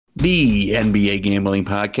The NBA Gambling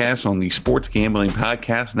Podcast on the Sports Gambling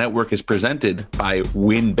Podcast Network is presented by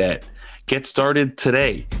WynnBET. Get started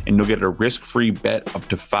today and you'll get a risk-free bet up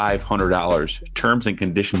to $500. Terms and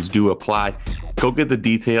conditions do apply. Go get the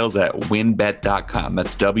details at wynnbet.com.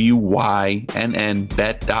 That's WYNN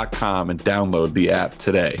bet.com and download the app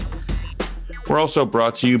today. We're also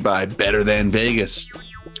brought to you by Better Than Vegas.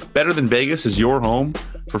 Better Than Vegas is your home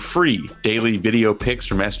for free daily video picks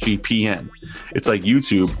from SGPN. It's like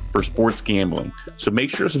YouTube for sports gambling. So make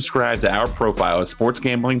sure to subscribe to our profile at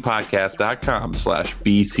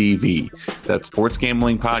sportsgamblingpodcast.com/BTV. That's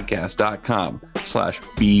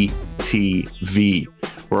sportsgamblingpodcast.com/BTV.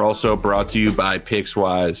 We're also brought to you by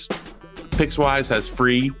PicksWise. PicksWise has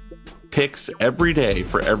free picks every day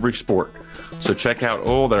for every sport. So check out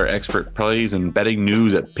all their expert plays and betting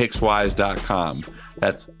news at pickswise.com.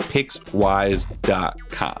 That's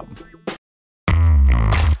pickswise.com.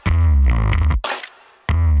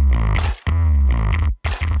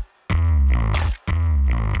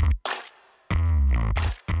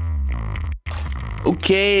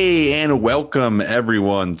 Okay, and welcome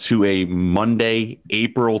everyone to a Monday,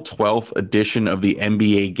 April 12th edition of the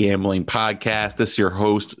NBA Gambling Podcast. This is your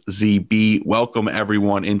host, ZB. Welcome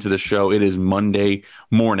everyone into the show. It is Monday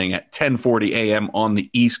morning at 10:40 a.m. on the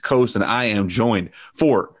East Coast, and I am joined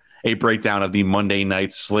for a breakdown of the Monday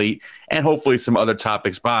night slate and hopefully some other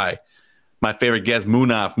topics by my favorite guest,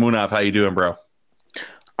 Munaf. Munaf, how you doing, bro?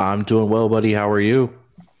 I'm doing well, buddy. How are you?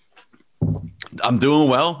 I'm doing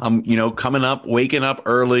well. I'm, coming up, waking up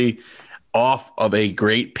early off of a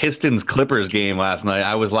great Pistons Clippers game last night.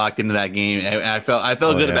 I was locked into that game, and I felt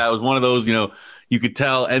good about it. It was one of those, you could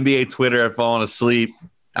tell NBA Twitter had fallen asleep.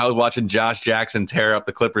 I was watching Josh Jackson tear up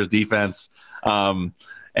the Clippers defense. And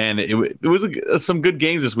it was some good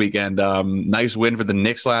games this weekend. Nice win for the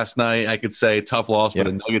Knicks last night, I could say. Tough loss for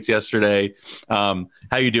the Nuggets yesterday. How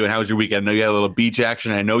you doing? How was your weekend? I know you had a little beach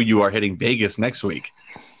action. I know you are hitting Vegas next week.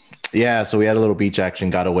 Yeah, so we had a little beach action,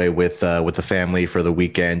 got away with the family for the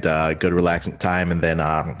weekend, good relaxing time, and then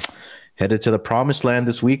headed to the promised land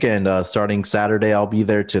this weekend. Starting Saturday, I'll be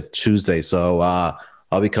there to Tuesday, so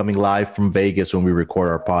I'll be coming live from Vegas when we record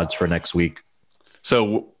our pods for next week.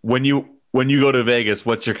 So when you go to Vegas,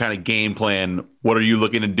 what's your kind of game plan? What are you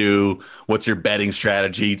looking to do? What's your betting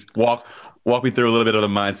strategy? Walk me through a little bit of the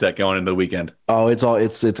mindset going into the weekend. Oh, it's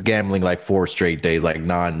gambling like 4 straight days, like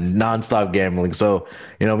non-stop gambling. So,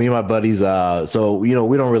 me and my buddies, we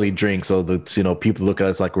don't really drink. So people look at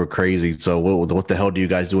us like we're crazy. So what the hell do you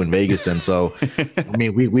guys do in Vegas? And so,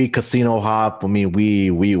 we casino hop. We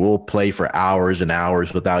will play for hours and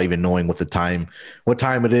hours without even knowing what time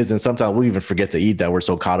it is. And sometimes we even forget to eat that we're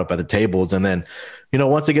so caught up at the tables. And then,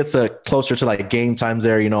 once it gets closer to like game times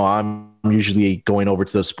there, I'm usually going over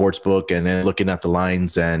to the sports book and then looking at the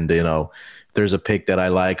lines, and if there's a pick that I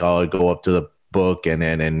like, I'll go up to the book and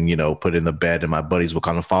put in the bet, and my buddies will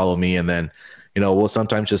kind of follow me, and then we'll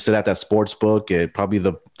sometimes just sit at that sports book. It probably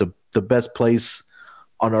the best place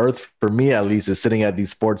on earth for me, at least, is sitting at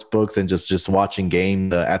these sports books and just watching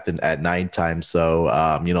games at nighttime. So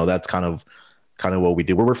that's kind of what we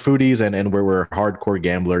do. We're foodies and we're hardcore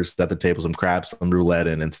gamblers at the table, some craps, some roulette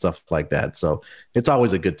and stuff like that. So it's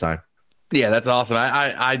always a good time. Yeah, that's awesome.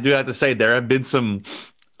 I do have to say there have been some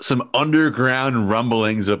underground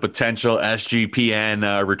rumblings of potential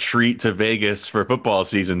SGPN retreat to Vegas for football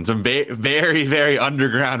season. Some very, very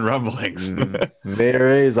underground rumblings.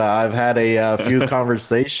 There is. I've had a few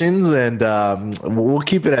conversations, and we'll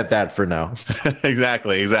keep it at that for now.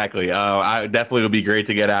 Exactly. I definitely would be great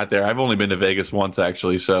to get out there. I've only been to Vegas once,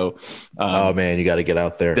 actually. So, oh man, you got to get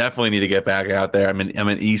out there. Definitely need to get back out there. I'm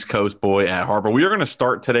an East Coast boy at heart. But we are going to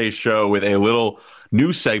start today's show with a little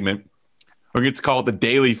new segment. We're going to call it the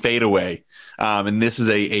Daily Fadeaway. And this is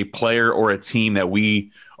a player or a team that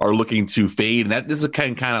we are looking to fade. And this is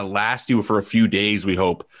kind of last you for a few days, we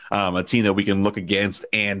hope. A team that we can look against.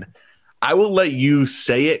 And I will let you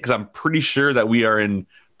say it because I'm pretty sure that we are in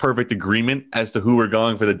perfect agreement as to who we're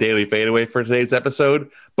going for the Daily Fadeaway for today's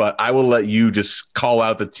episode. But I will let you just call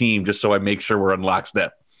out the team just so I make sure we're in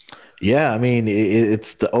lockstep. Yeah,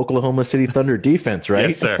 it's the Oklahoma City Thunder defense,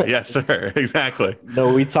 right? Yes, sir. Exactly.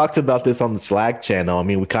 No, we talked about this on the Slack channel.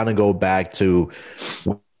 We kind of go back to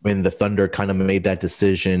when the Thunder kind of made that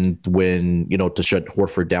decision when, to shut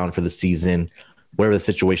Horford down for the season, whatever the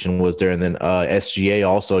situation was there. And then SGA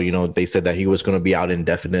also, they said that he was going to be out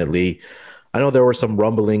indefinitely. I know there were some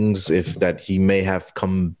rumblings that he may have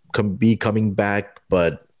be coming back,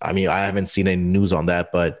 but I haven't seen any news on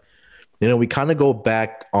that. But we kind of go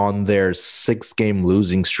back on their 6-game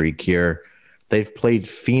losing streak here. They've played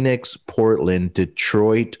Phoenix, Portland,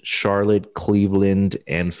 Detroit, Charlotte, Cleveland,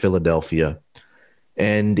 and Philadelphia.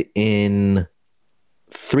 And in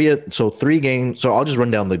three games. So I'll just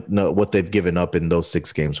run down what they've given up in those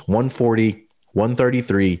 6 games: 140,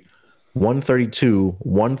 133, 132,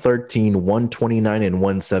 113, 129, and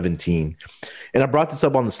 117. And I brought this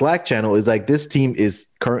up on the Slack channel. Is like this team is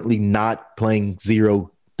currently not playing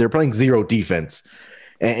zero. They're playing zero defense.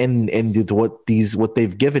 And what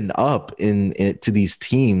they've given up to these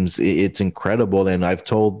teams, it's incredible. And I've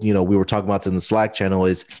told, we were talking about this in the Slack channel,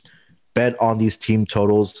 is bet on these team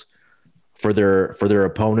totals for their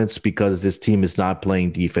opponents, because this team is not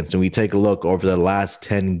playing defense. And we take a look over the last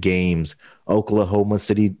 10 games, Oklahoma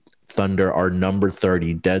City Thunder are number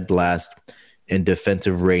 30, dead last in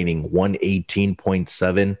defensive rating,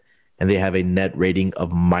 118.7, and they have a net rating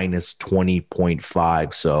of minus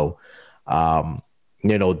 20.5. So,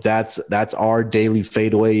 that's our daily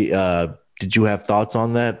fadeaway. Did you have thoughts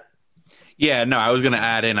on that? Yeah, no, I was going to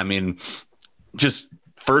add in, I mean, just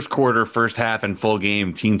first quarter, first half, and full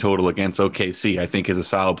game team total against OKC, I think, is a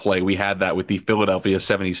solid play. We had that with the Philadelphia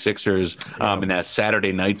 76ers in that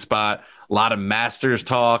Saturday night spot. A lot of Masters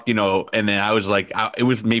talk, and then I was like, it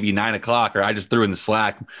was maybe 9 o'clock, or I just threw in the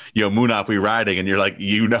Slack, Munaf, we riding, and you're like,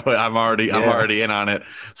 I'm already in on it.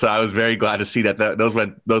 So I was very glad to see that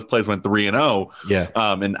those plays went 3-0. Yeah.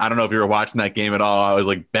 And I don't know if you were watching that game at all. I was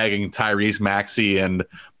like begging Tyrese Maxey and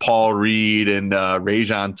Paul Reed and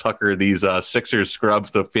Rajon Tucker, these Sixers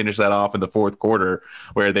scrubs, to finish that off in the fourth quarter,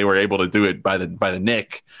 where they were able to do it by the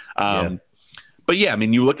nick. But yeah, I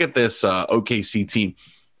mean, you look at this OKC team,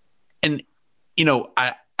 and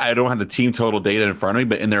I don't have the team total data in front of me,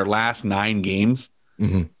 but in their last 9 games,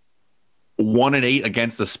 1-8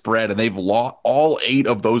 against the spread, and they've lost all 8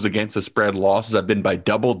 of those against the spread losses have been by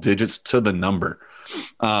double digits to the number.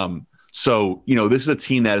 So, this is a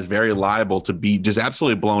team that is very liable to be just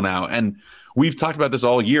absolutely blown out. And we've talked about this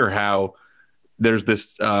all year, how there's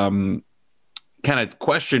this kind of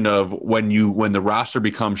question of when the roster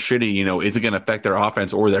becomes shitty, is it going to affect their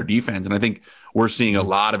offense or their defense? And I think we're seeing a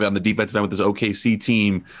lot of it on the defensive end with this OKC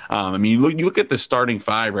team. I mean, you look at the starting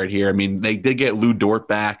 5 right here. I mean, they did get Lou Dort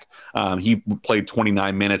back. He played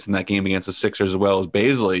 29 minutes in that game against the Sixers, as well as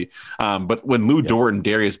Baisley. But when Lou Dort and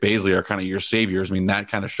Darius Baisley are kind of your saviors, I mean, that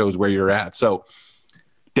kind of shows where you're at. So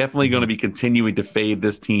definitely going to be continuing to fade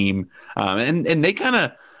this team. And they kind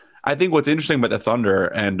of, I think what's interesting about the Thunder,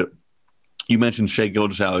 and you mentioned Shai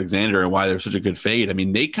Gilgeous-Alexander and why they're such a good fade. I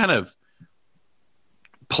mean, they kind of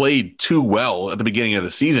played too well at the beginning of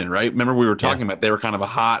the season, right? Remember, we were talking about they were kind of a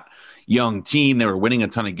hot young team. They were winning a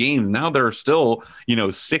ton of games. Now they're still,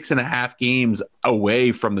 6.5 games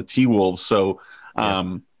away from the T-Wolves. So,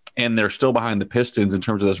 and they're still behind the Pistons in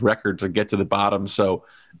terms of this record to get to the bottom. So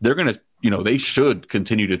they're going to, they should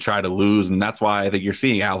continue to try to lose. And that's why I think you're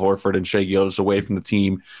seeing Al Horford and Shai Gilgeous away from the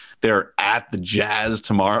team. They're at the Jazz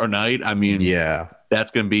tomorrow night. I mean,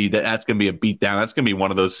 that's going to be a beat down. That's going to be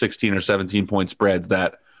one of those 16 or 17 point spreads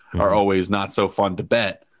that are always not so fun to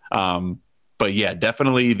bet. But yeah,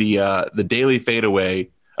 definitely the daily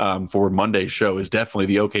fadeaway for Monday's show is definitely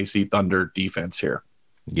the OKC Thunder defense here.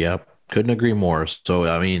 Yep. Couldn't agree more. So,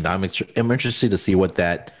 I mean, I'm interested to see what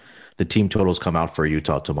the team totals come out for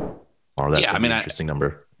Utah tomorrow. That's an interesting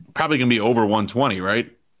number. Probably going to be over 120,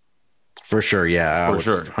 right? For sure, yeah. For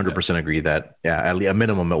sure. 100% agree that, at least a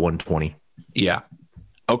minimum at 120. Yeah.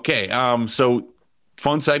 Okay, so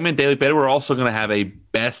fun segment, Daily Fadeaway. We're also going to have a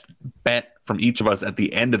best bet from each of us at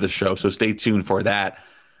the end of the show, so stay tuned for that.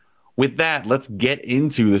 With that, let's get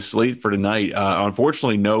into the slate for tonight.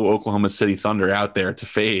 Unfortunately, no Oklahoma City Thunder out there to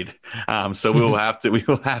fade, so we will have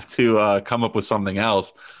to come up with something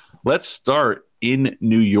else. Let's start in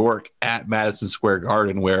New York at Madison Square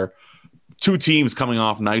Garden, where 2 teams coming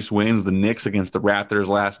off nice wins, the Knicks against the Raptors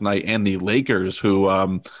last night, and the Lakers, who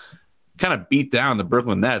kind of beat down the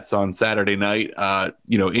Brooklyn Nets on Saturday night.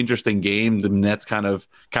 Interesting game. The Nets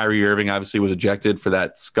Kyrie Irving obviously was ejected for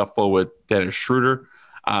that scuffle with Dennis Schroeder.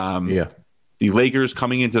 The Lakers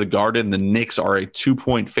coming into the Garden, the Knicks are a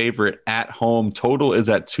 2-point favorite at home. Total is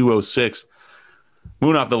at 206.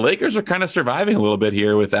 Munaf, the Lakers are kind of surviving a little bit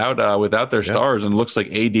here without their stars, and it looks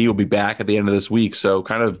like AD will be back at the end of this week. So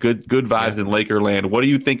kind of good vibes in Laker land. What do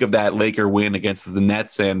you think of that Laker win against the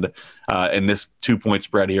Nets and this 2-point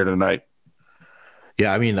spread here tonight?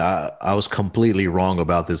 Yeah, I mean, I was completely wrong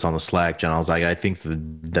about this on the Slack channel. I was like, I think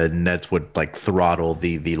the Nets would throttle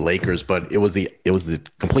the Lakers, but it was the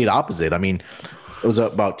complete opposite. I mean, it was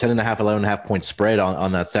about 11.5 point spread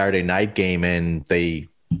on that Saturday night game, and they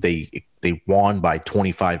won by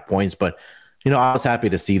 25 points. But I was happy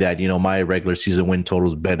to see that. My regular season win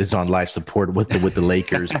totals bet is on life support with the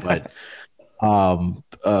Lakers, but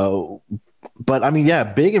But I mean, yeah,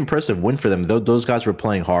 big impressive win for them. Those guys were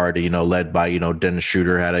playing hard, led by, Dennis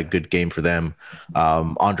Schroeder had a good game for them.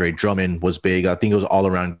 Andre Drummond was big. I think it was all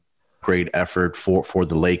around great effort for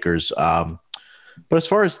the Lakers. But as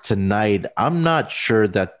far as tonight, I'm not sure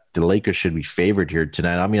that the Lakers should be favored here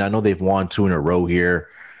tonight. I mean, I know they've won 2 in a row here.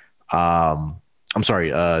 I'm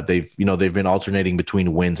sorry, they've been alternating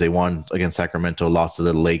between wins. They won against Sacramento, lost to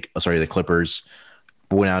the Clippers,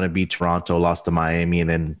 went out and beat Toronto, lost to Miami, and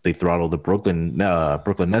then they throttled the Brooklyn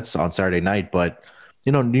Nets on Saturday night. But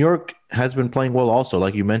New York has been playing well also.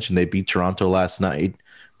 Like you mentioned, they beat Toronto last night.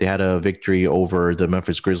 They had a victory over the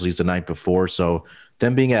Memphis Grizzlies the night before. So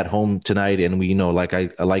them being at home tonight, and we like I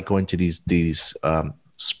like going to these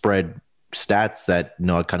spread stats that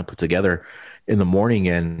I kind of put together in the morning,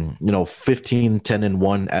 and 15, 10 and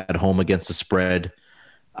 1 at home against the spread.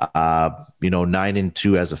 9 and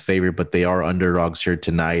 2 as a favorite, but they are underdogs here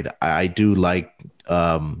tonight. I do like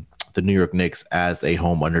the New York Knicks as a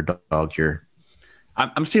home underdog here.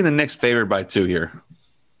 I'm seeing the Knicks favored by 2 here.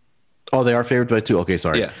 Oh, they are favored by 2. Okay,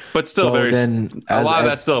 sorry. Yeah, but still, so a lot of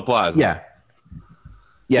that still applies.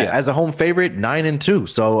 Yeah, as a home favorite, 9 and 2.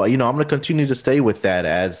 So I'm going to continue to stay with that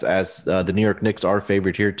as the New York Knicks are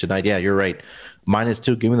favored here tonight. Yeah, you're right.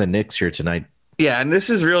 -2. Give me the Knicks here tonight. Yeah, and this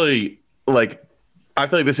is really I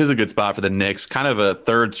feel like this is a good spot for the Knicks. Kind of a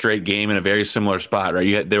third straight game in a very similar spot,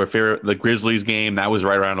 right? They were fair. The Grizzlies game that was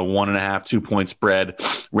right around a 1.5, 2-point spread.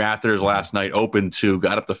 Raptors last night opened 2,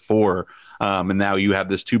 got up to 4, and now you have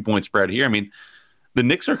this 2-point spread here. I mean, the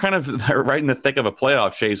Knicks are kind of right in the thick of a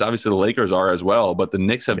playoff chase. Obviously, the Lakers are as well, but the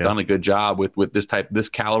Knicks have done a good job with this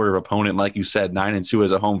caliber of opponent. Like you said, 9 and 2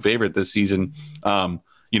 as a home favorite this season.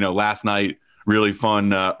 Last night, really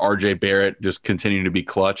fun. RJ Barrett just continuing to be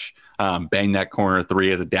clutch. Banged that corner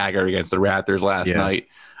 3 as a dagger against the Raptors last night.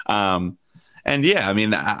 And yeah, I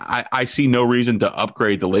mean, I see no reason to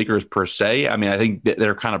upgrade the Lakers per se. I mean, I think that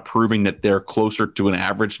they're kind of proving that they're closer to an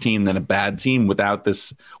average team than a bad team without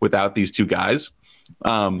these 2 guys.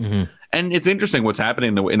 And it's interesting what's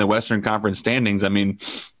happening in the Western Conference standings. I mean,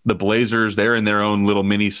 the Blazers, they're in their own little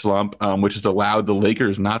mini slump, which has allowed the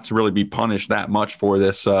Lakers not to really be punished that much for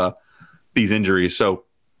these injuries. So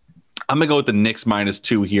I'm going to go with the Knicks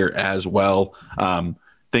 -2 here as well.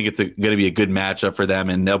 Think it's going to be a good matchup for them,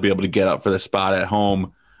 and they'll be able to get up for the spot at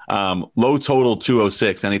home. Low total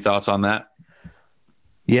 206. Any thoughts on that?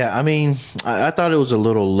 Yeah, I mean, I thought it was a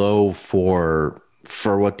little low for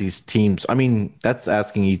what these teams. I mean, that's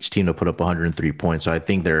asking each team to put up 103 points. So I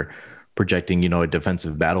think they're projecting, a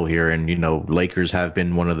defensive battle here. And, Lakers have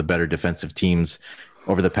been one of the better defensive teams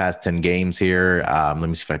over the past 10 games here. Let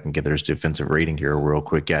me see if I can get their defensive rating here real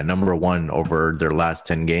quick. Yeah, number 1 over their last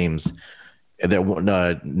 10 games.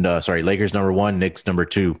 Lakers number 1, Knicks number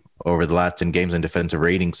 2 over the last 10 games in defensive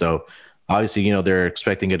rating. So obviously, they're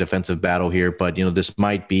expecting a defensive battle here, but this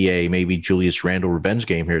might be a maybe Julius Randle revenge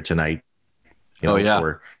game here tonight.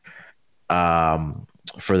 For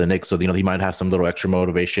the Knicks. So, he might have some little extra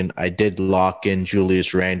motivation. I did lock in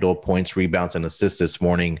Julius Randle points, rebounds, and assists this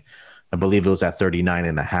morning. I believe it was at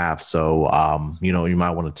 39.5. So, you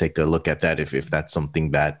might want to take a look at that if that's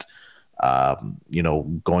something that,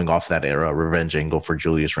 going off that era, revenge angle for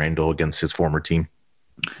Julius Randle against his former team.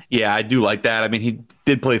 Yeah, I do like that. I mean, he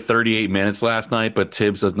did play 38 minutes last night, but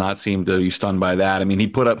Tibbs does not seem to be stunned by that. I mean, he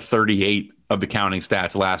put up 38 of the counting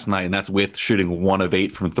stats last night, and that's with shooting 1 of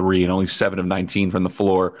 8 from 3 and only 7 of 19 from the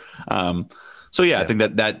floor. So I think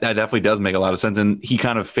that definitely does make a lot of sense. And he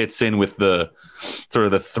kind of fits in with the sort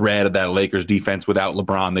of the thread of that Lakers defense. Without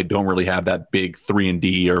LeBron, they don't really have that big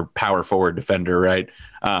 3-and-D or power forward defender, right?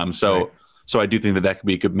 So I do think that could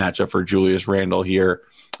be a good matchup for Julius Randle here.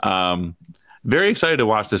 Very excited to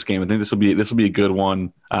watch this game. I think this will be a good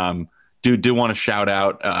one. Do want to shout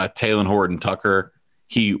out Talen Horton-Tucker.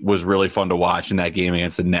 He was really fun to watch in that game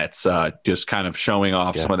against the Nets, just kind of showing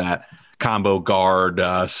off some of that combo guard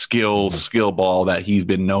skill ball that he's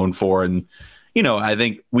been known for. And, I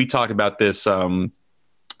think we talked about this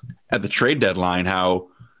at the trade deadline, how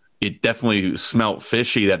it definitely smelt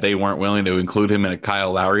fishy that they weren't willing to include him in a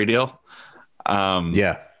Kyle Lowry deal.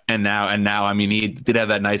 And now, I mean, he did have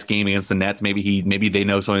that nice game against the Nets. Maybe they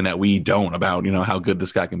know something that we don't about, how good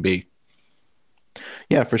this guy can be.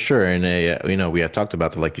 Yeah, for sure. And, we have talked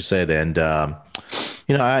about that, like you said. And,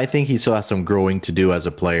 I think he still has some growing to do as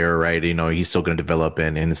a player, right? He's still going to develop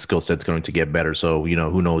and his skill set's going to get better. So,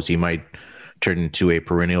 who knows? He might turn into a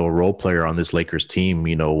perennial role player on this Lakers team,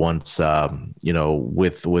 once, with AD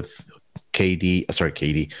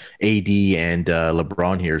and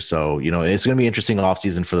LeBron here. So, it's going to be an interesting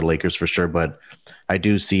offseason for the Lakers for sure. But I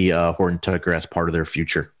do see Horton-Tucker as part of their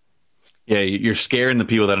future. Yeah, you're scaring the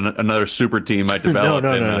people that another super team might develop.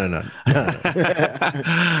 No.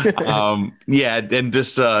 Yeah, and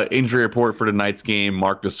just injury report for tonight's game: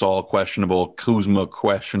 Marc Gasol questionable, Kuzma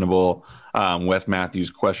questionable, Wes Matthews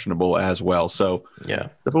questionable as well. So yeah,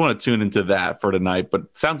 if we want to tune into that for tonight,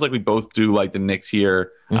 but sounds like we both do like the Knicks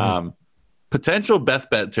here. Potential best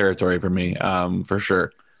bet territory for me, for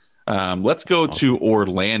sure. Let's go to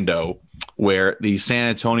Orlando, where the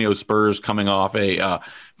San Antonio Spurs coming off a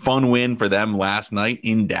fun win for them last night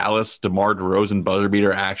in Dallas. DeMar DeRozan buzzer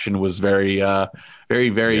beater action was very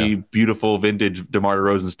beautiful vintage DeMar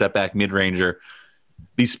DeRozan step back mid ranger.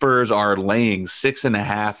 The Spurs are laying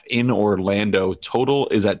 6.5 in Orlando. Total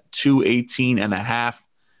is at 218.5.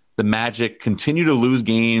 The Magic continue to lose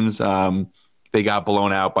games. They got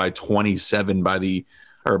blown out by 37 by the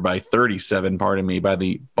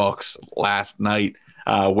Bucks last night.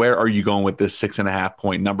 Where are you going with this 6.5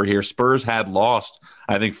 point number here? Spurs had lost,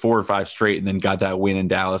 I think, 4 or 5 straight, and then got that win in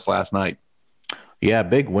Dallas last night. Yeah,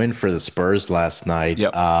 big win for the Spurs last night.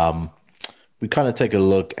 Yep. We kind of take a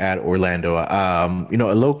look at Orlando. A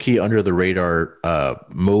low key under the radar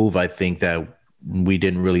move, I think that we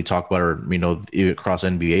didn't really talk about, or across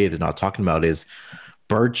NBA they're not talking about, is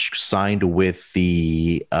Birch signed with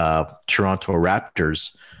the Toronto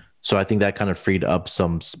Raptors. So I think that kind of freed up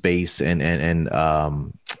some space and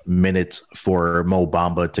minutes for Mo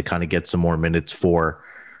Bamba to kind of get some more minutes for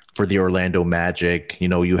the Orlando Magic.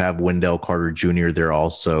 You have Wendell Carter Jr. there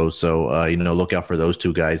also. So, look out for those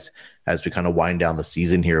two guys as we kind of wind down the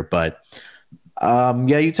season here. But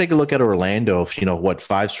you take a look at Orlando,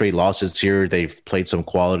 5 straight losses here. They've played some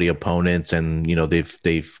quality opponents, and,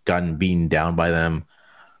 they've gotten beaten down by them.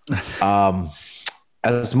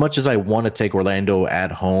 As much as I want to take Orlando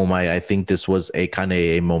at home, I think this was a kind of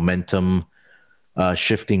a momentum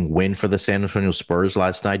shifting win for the San Antonio Spurs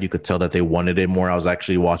last night. You could tell that they wanted it more. I was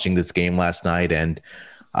actually watching this game last night, and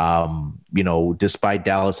despite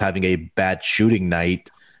Dallas having a bad shooting night,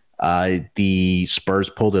 the Spurs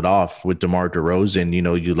pulled it off with DeMar DeRozan.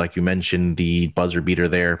 You mentioned the buzzer beater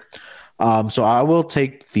there. So I will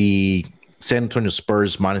take the San Antonio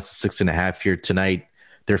Spurs minus 6.5 here tonight.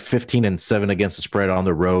 They're 15-7 against the spread on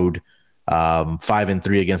the road,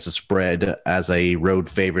 5-3 against the spread as a road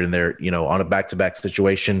favorite. And they're, on a back-to-back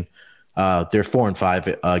situation, they're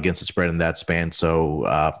 4-5 against the spread in that span.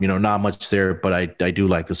 So, not much there, but I do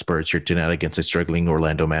like the Spurs here tonight against a struggling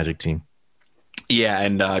Orlando Magic team. Yeah,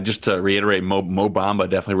 and just to reiterate, Mo Bamba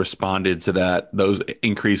definitely responded to those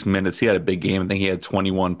increased minutes. He had a big game. I think he had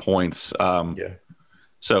 21 points.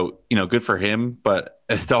 So, good for him. But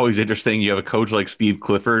it's always interesting. You have a coach like Steve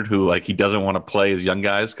Clifford who, he doesn't want to play his young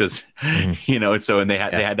guys because, and they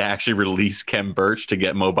had to actually release Khem Birch to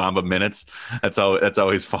get Mo Bamba minutes. That's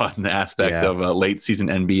always fun aspect of late season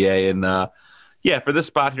NBA. And for this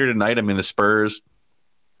spot here tonight, the Spurs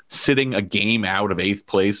sitting a game out of 8th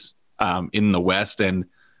place in the West, and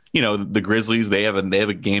the Grizzlies, they have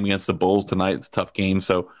a game against the Bulls tonight. It's a tough game.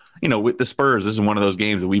 So, with the Spurs, this is one of those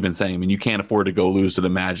games that we've been saying, you can't afford to go lose to the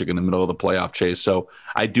Magic in the middle of the playoff chase. So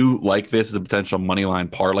I do like this as a potential money line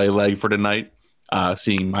parlay leg for tonight,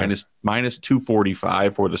 seeing minus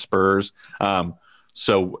 245 for the Spurs.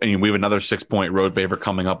 So we have another 6-point road favorite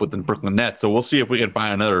coming up with the Brooklyn Nets. So we'll see if we can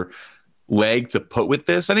find another leg to put with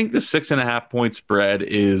this. I think the 6.5 point spread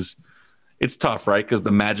it's tough, right? Because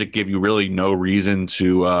the Magic give you really no reason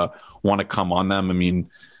to want to come on them.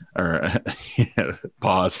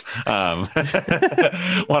 Pause. Want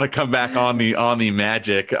to come back on the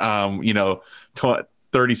Magic.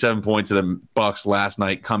 37 points of the Bucks last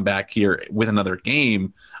night. Come back here with another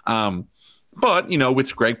game. But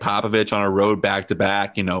with Greg Popovich on a road back to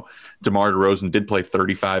back, DeMar DeRozan did play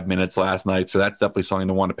 35 minutes last night, so that's definitely something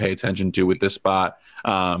to want to pay attention to with this spot.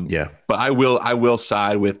 But I will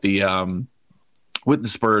side with the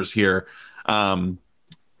Spurs here.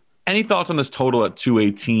 Any thoughts on this total at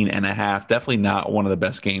 218.5? Definitely not one of the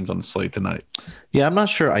best games on the slate tonight. Yeah, I'm not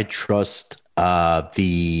sure I trust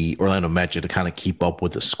the Orlando Magic to kind of keep up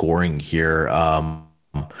with the scoring here.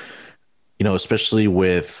 Especially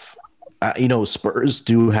with Spurs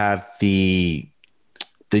do have the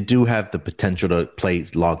potential to play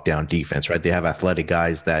lockdown defense, right? They have athletic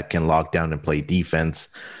guys that can lock down and play defense.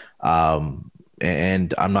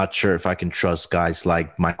 And I'm not sure if I can trust guys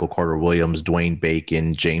like Michael Carter-Williams, Dwayne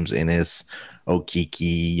Bacon, James Ennis,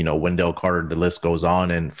 Okeke, Wendell Carter, the list goes on.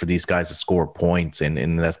 And for these guys to score points,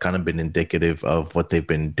 and that's kind of been indicative of what they've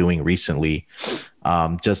been doing recently.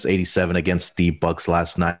 Just 87 against the Bucks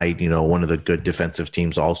last night, one of the good defensive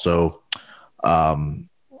teams also. So,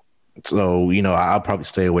 I'll probably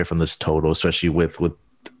stay away from this total, especially with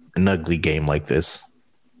an ugly game like this.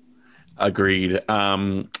 Agreed.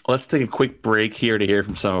 Let's take a quick break here to hear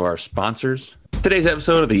from some of our sponsors. Today's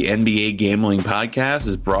episode of the NBA Gambling Podcast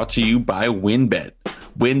is brought to you by WynnBET.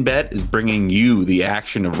 WynnBET is bringing you the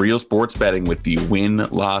action of real sports betting with the Wynn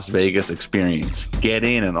Las Vegas experience. Get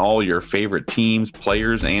in on all your favorite teams,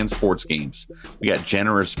 players, and sports games. We got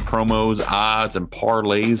generous promos, odds, and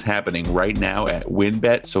parlays happening right now at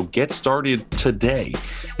WynnBET, so get started today,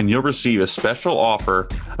 and you'll receive a special offer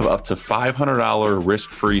of up to $500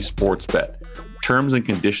 risk-free sports bet. Terms and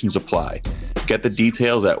conditions apply. Get the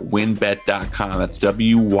details at wynnbet.com. That's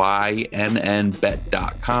WYNN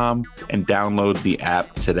bet.com, and download the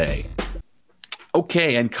app today.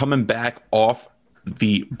 Okay, and coming back off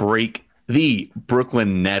the break, the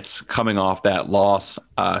Brooklyn Nets coming off that loss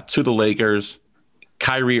to the Lakers.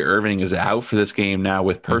 Kyrie Irving is out for this game now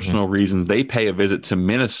with personal reasons. They pay a visit to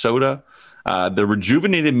Minnesota. The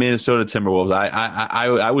rejuvenated Minnesota Timberwolves.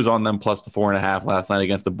 I was on them plus the 4.5 last night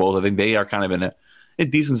against the Bulls. I think they are kind of in a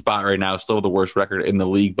decent spot right now. Still the worst record in the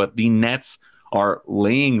league, but the Nets are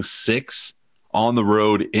laying 6 on the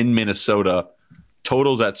road in Minnesota.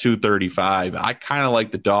 Totals at 235. I kind of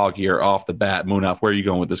like the dog here off the bat. Munaf, where are you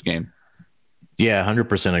going with this game? Yeah,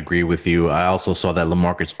 100% agree with you. I also saw that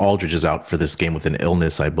LaMarcus Aldridge is out for this game with an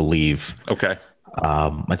illness, I believe. Okay.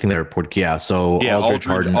 I think they reported, so yeah, Aldridge,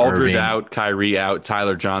 Harden, Irving out, Kyrie out,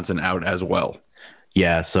 Tyler Johnson out as well.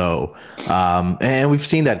 Yeah, so and we've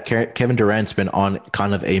seen that Kevin Durant's been on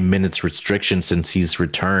kind of a minutes restriction since he's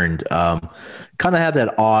returned. Kind of had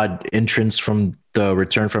that odd entrance from the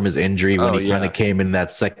return from his injury when he kind of came in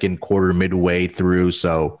that second quarter midway through.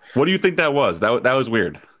 So what do you think that was? That was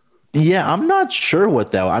weird. Yeah, I'm not sure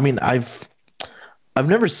what that. I mean, I've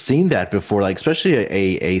never seen that before. Like, especially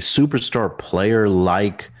a superstar player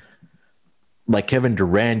like Kevin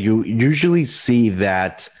Durant, you usually see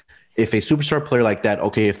that if a superstar player like that,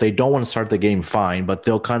 okay, if they don't want to start the game, fine, but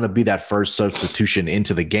they'll kind of be that first substitution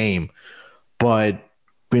into the game. But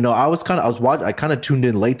I kind of tuned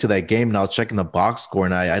in late to that game, and I was checking the box score,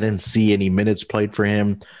 and I didn't see any minutes played for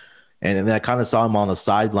him. And then I kind of saw him on the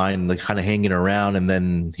sideline, like kind of hanging around. And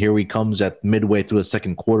then here he comes at midway through the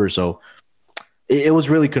second quarter. So it was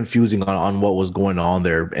really confusing on what was going on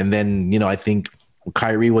there. And then, I think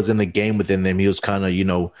Kyrie was in the game within them. He was kind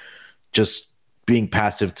of, just being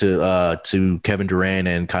passive to Kevin Durant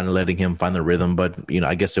and kind of letting him find the rhythm. But,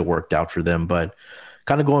 I guess it worked out for them. But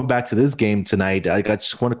kind of going back to this game tonight, I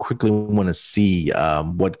just want to see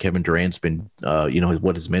what Kevin Durant's been,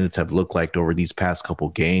 what his minutes have looked like over these past couple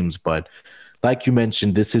games. But like you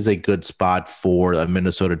mentioned, this is a good spot for a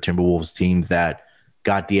Minnesota Timberwolves team that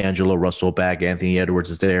got D'Angelo Russell back. Anthony Edwards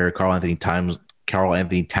is there. Karl Anthony Towns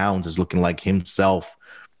is looking like himself,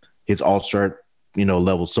 his all-star,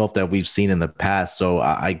 level self that we've seen in the past. So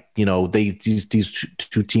these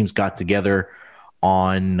two teams got together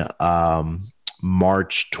on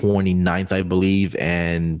March 29th, I believe,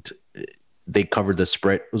 and they covered the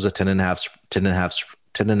spread. It was a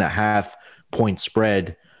 10.5 point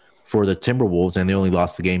spread for the Timberwolves, and they only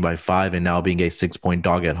lost the game by 5, and now being a 6-point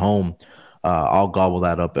dog at home, I'll gobble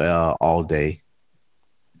that up all day.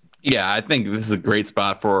 Yeah, I think this is a great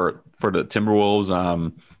spot for the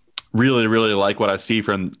Timberwolves. Really, really like what I see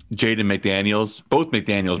from Jaden McDaniels, both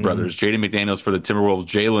McDaniels brothers. Jaden McDaniels for the Timberwolves,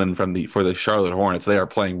 Jalen for the Charlotte Hornets. They are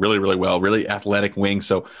playing really, really well, really athletic wing.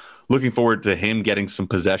 So looking forward to him getting some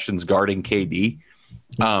possessions guarding KD.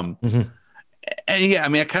 And yeah, I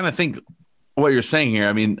mean, I kind of think what you're saying here.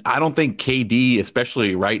 I mean, I don't think KD,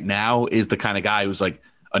 especially right now, is the kind of guy who's like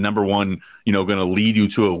a number one, going to lead you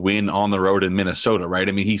to a win on the road in Minnesota, right?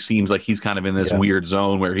 I mean, he seems like he's kind of in this weird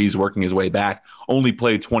zone where he's working his way back. Only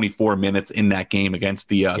played 24 minutes in that game against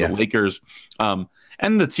the Lakers. And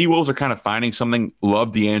the T-Wolves are kind of finding something.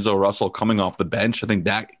 Love D'Angelo Russell coming off the bench. I think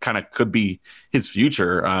that kind of could be his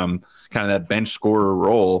future, kind of that bench scorer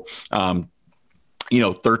role.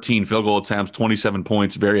 13 field goal attempts, 27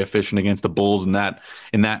 points, very efficient against the Bulls in that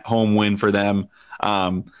home win for them.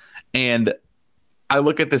 And I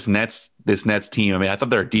look at this Nets team. I mean, I thought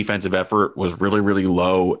their defensive effort was really, really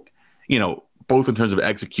low, both in terms of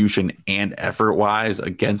execution and effort wise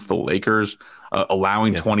against the Lakers,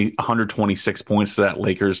 allowing 126 points to that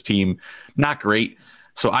Lakers team. Not great.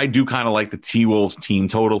 So I do kind of like the T-Wolves team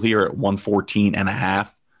total here at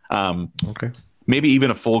 114.5. Okay. Maybe even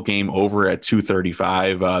a full game over at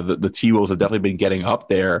 235. The T-Wolves have definitely been getting up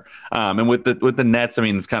there. And with the Nets, I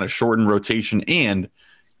mean, it's kind of shortened rotation, and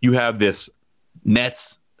you have this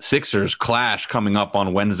Nets Sixers clash coming up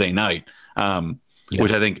on Wednesday night,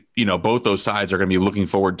 which I think, both those sides are going to be looking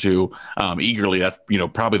forward to eagerly. That's,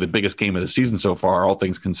 probably the biggest game of the season so far, all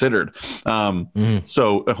things considered.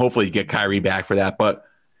 So hopefully you get Kyrie back for that. But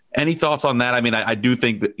Any thoughts on that? I mean, I do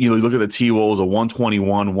think that, you look at the T-Wolves, a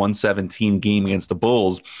 121, 117 game against the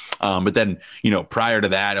Bulls. But then, prior to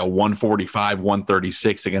that, a 145,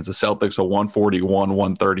 136 against the Celtics, a 141,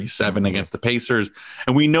 137 against the Pacers.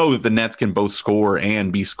 And we know that the Nets can both score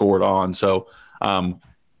and be scored on. So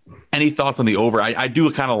any thoughts on the over? I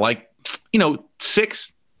do kind of like,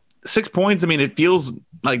 6 points. I mean, it feels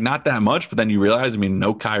like not that much, but then you realize,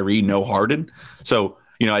 no Kyrie, no Harden. So,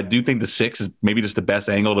 I do think the 6 is maybe just the best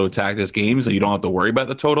angle to attack this game, so you don't have to worry about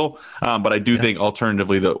the total. But I do think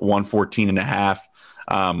alternatively the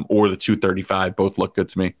 114.5 or the 235 both look good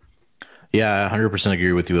to me. Yeah, 100%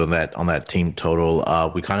 agree with you on that team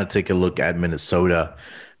total. We kind of take a look at Minnesota,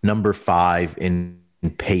 number 5 in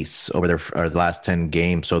pace over the last 10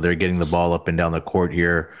 games. So they're getting the ball up and down the court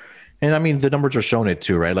here. And I mean, the numbers are showing it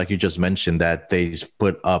too, right? Like you just mentioned that they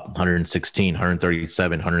put up 116,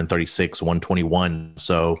 137, 136, 121.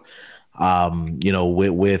 So,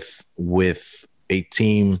 with a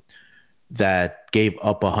team that gave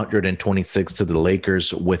up 126 to the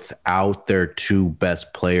Lakers without their 2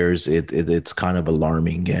 best players, it's kind of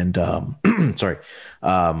alarming. And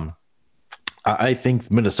I think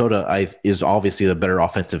Minnesota is obviously the better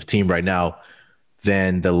offensive team right now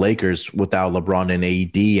than the Lakers without LeBron and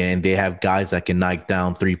AD, and they have guys that can knock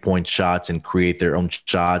down 3-point shots and create their own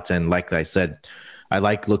shots. And like I said, I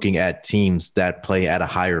like looking at teams that play at a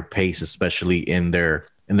higher pace, especially in their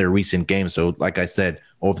recent games. So like I said,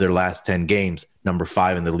 over their last 10 games, number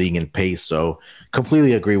 5 in the league in pace. So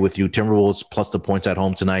completely agree with you. Timberwolves plus the points at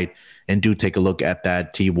home tonight, and do take a look at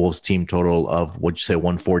that T-Wolves team total of, what'd you say,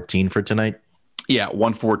 114 for tonight? Yeah,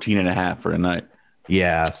 114.5 for tonight.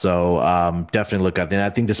 Yeah, so definitely look at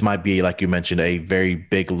that. I think this might be, like you mentioned, a very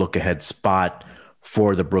big look-ahead spot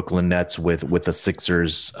for the Brooklyn Nets with the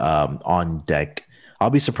Sixers on deck.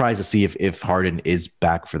 I'll be surprised to see if Harden is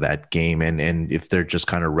back for that game, and if they're just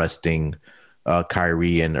kind of resting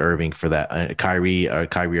Kyrie and Irving for that. Kyrie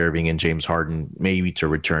Irving and James Harden maybe to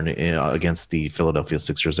return against the Philadelphia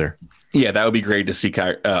Sixers there. Yeah, that would be great to see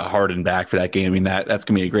Harden back for that game. I mean, that's going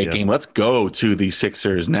to be a great game. Let's go to the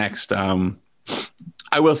Sixers next.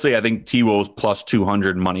 I will say, I think T-Wolves plus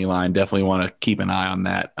 200 money line. Definitely want to keep an eye on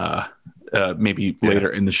that maybe later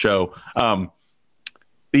in the show.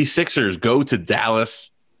 These Sixers go to Dallas.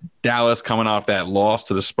 Dallas coming off that loss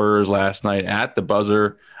to the Spurs last night at the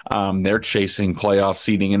buzzer. They're chasing playoff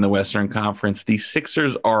seeding in the Western Conference. The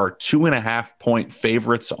Sixers are 2.5-point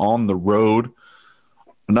favorites on the road.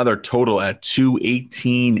 Another total at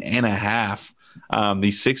 218.5.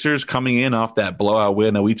 The Sixers coming in off that blowout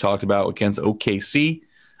win that we talked about against OKC.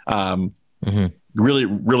 Really,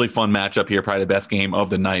 really fun matchup here. Probably the best game of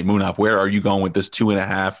the night. Munaf, where are you going with this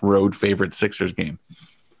 2.5 road favorite Sixers game?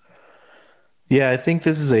 Yeah, I think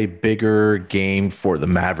this is a bigger game for the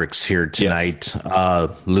Mavericks here tonight. Yes.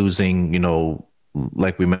 Losing,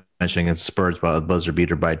 like we mentioned against Spurs by a buzzer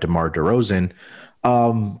beater by DeMar DeRozan.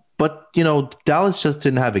 But, Dallas just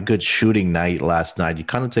didn't have a good shooting night last night. You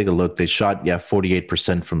kind of take a look. They shot,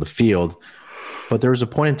 48% from the field. But there was a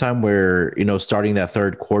point in time where, starting that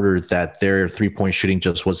third quarter, that their 3-point shooting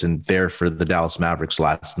just wasn't there for the Dallas Mavericks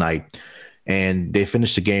last night. And they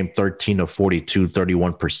finished the game 13 of 42,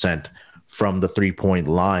 31% from the 3-point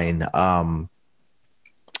line. I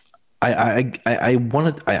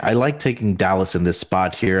like taking Dallas in this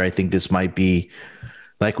spot here. I think this might be,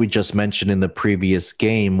 like we just mentioned in the previous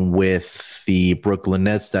game with the Brooklyn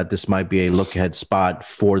Nets, that this might be a look-ahead spot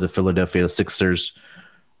for the Philadelphia Sixers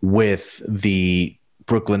with the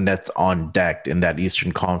Brooklyn Nets on deck in that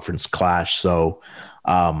Eastern Conference clash. So,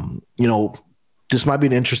 this might be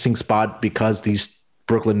an interesting spot because these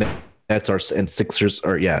Brooklyn Nets and Sixers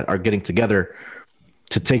are getting together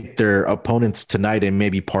to take their opponents tonight and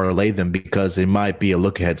maybe parlay them, because it might be a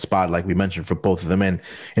look-ahead spot, like we mentioned, for both of them. And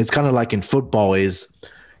it's kind of like in football is,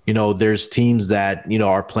 there's teams that,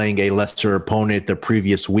 are playing a lesser opponent the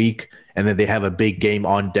previous week, and then they have a big game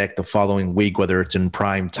on deck the following week, whether it's in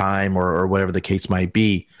prime time or whatever the case might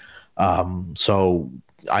be. So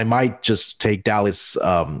I might just take Dallas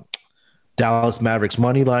Mavericks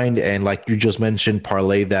money line, and like you just mentioned,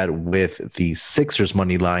 parlay that with the Sixers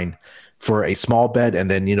money line for a small bet,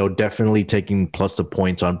 and then definitely taking plus the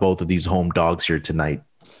points on both of these home dogs here tonight.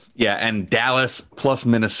 Yeah, and Dallas plus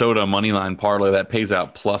Minnesota money line parlay that pays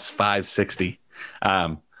out plus 560.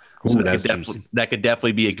 So that could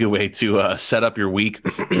definitely be a good way to set up your week.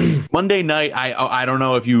 Monday night, I don't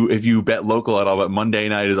know if you bet local at all, but Monday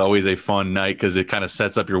night is always a fun night because it kind of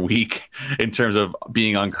sets up your week in terms of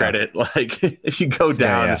being on credit. Like if you go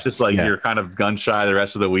down, it's just like you're kind of gun shy the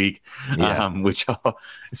rest of the week. So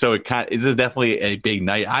this is definitely a big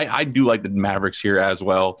night. I do like the Mavericks here as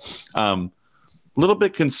well. little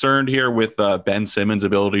bit concerned here with Ben Simmons'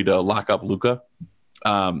 ability to lock up Luka.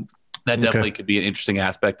 That definitely could be an interesting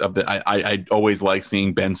aspect of the. I always like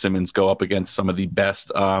seeing Ben Simmons go up against some of the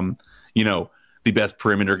best, the best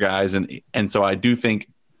perimeter guys, and so I do think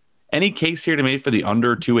any case here to make for the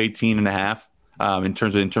under 218.5 in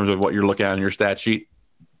terms of what you're looking at on your stat sheet.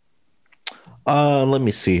 Let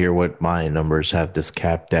me see here what my numbers have this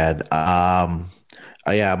capped at.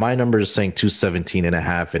 Yeah, my number is saying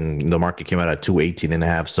 217.5, and the market came out at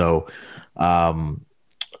 218.5. So,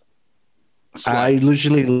 I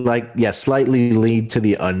usually slightly lead to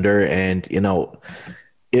the under, and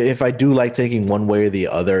if I do like taking one way or the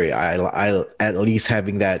other, I at least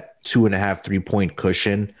having that 2.5 3-point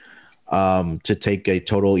cushion to take a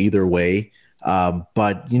total either way.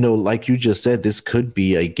 But like you just said, this could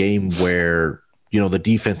be a game where the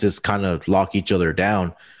defenses kind of lock each other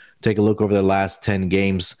down. Take a look over the last 10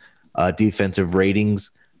 games, defensive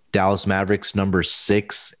ratings. Dallas Mavericks number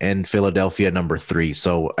 6 and Philadelphia number 3.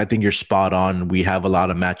 So I think you're spot on. We have a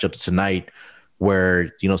lot of matchups tonight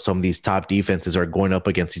where, some of these top defenses are going up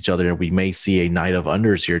against each other. And we may see a night of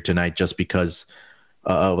unders here tonight just because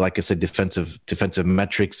like I said, defensive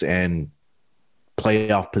metrics and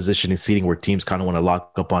playoff position and seating where teams kind of want to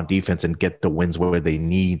lock up on defense and get the wins where they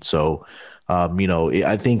need. So,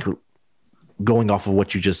 I think going off of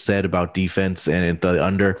what you just said about defense and the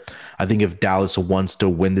under, I think if Dallas wants to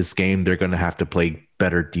win this game, they're going to have to play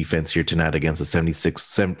better defense here tonight against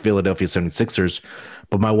the Philadelphia 76ers.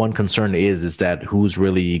 But my one concern is that who's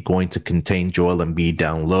really going to contain Joel Embiid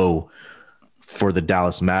down low for the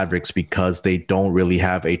Dallas Mavericks, because they don't really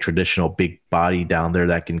have a traditional big body down there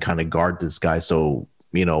that can kind of guard this guy. So,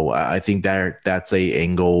 I think that's a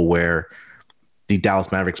angle where the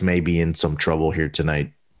Dallas Mavericks may be in some trouble here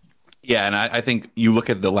tonight. Yeah, and I think you look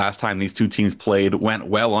at the last time these two teams played, went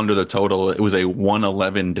well under the total. It was a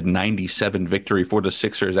 111-97 victory for the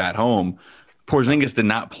Sixers at home. Porzingis did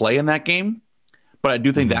not play in that game, but I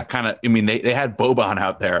do think that kind of, they had Boban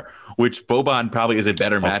out there, which Boban probably is a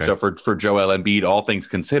better matchup for Joel Embiid, all things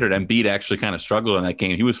considered. Embiid actually kind of struggled in that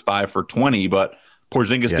game. He was 5 for 20, but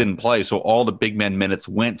Porzingis didn't play. So all the big men minutes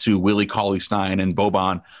went to Willie Cauley-Stein and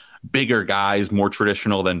Boban. Bigger guys, more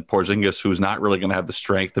traditional than Porzingis, who's not really going to have the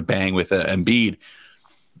strength to bang with Embiid.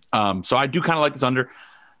 So I do kind of like this under.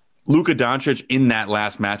 Luka Doncic in that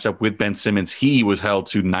last matchup with Ben Simmons, he was held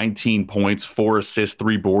to 19 points, 4 assists,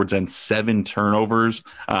 3 boards, and 7 turnovers.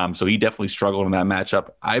 So he definitely struggled in that matchup.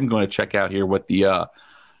 I'm going to check out here what the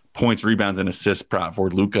points, rebounds, and assists prop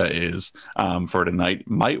for Luka is for tonight.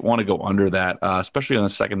 Might want to go under that, especially on the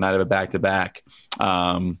second night of a back-to-back.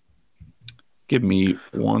 Give me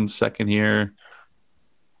 1 second here.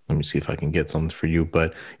 Let me see if I can get something for you.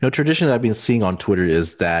 But, tradition that I've been seeing on Twitter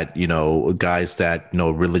is that, guys that,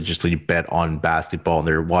 religiously bet on basketball and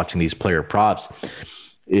they're watching these player props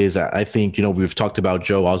is, I think, we've talked about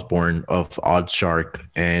Joe Osborne of OddsShark,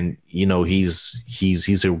 and,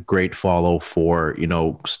 he's a great follow for,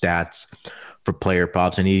 stats for player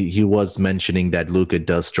props. And he was mentioning that Luka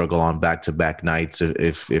does struggle on back-to-back nights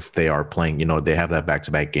if they are playing, they have that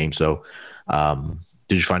back-to-back game. So,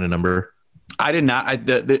 did you find a number? I did not.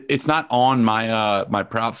 It's not on my my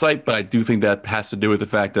prop site, but I do think that has to do with the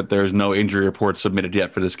fact that there's no injury report submitted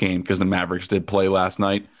yet for this game because the Mavericks did play last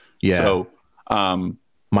night. Yeah. So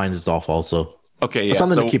mine is off also. Okay. Yeah.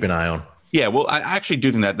 Something to keep an eye on. Yeah. Well, I actually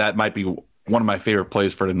do think that might be one of my favorite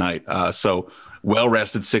plays for tonight. So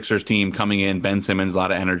well-rested Sixers team coming in, Ben Simmons, a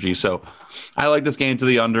lot of energy. So I like this game to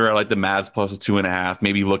the under. I like the Mavs plus a 2.5.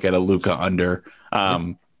 Maybe look at a Luka under.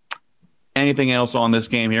 Anything else on this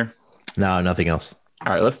game here? No, nothing else.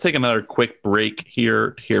 All right, let's take another quick break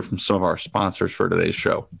here to hear from some of our sponsors for today's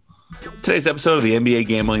show. Today's episode of the NBA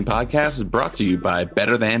Gambling Podcast is brought to you by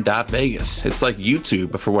BetterThan.Vegas. It's like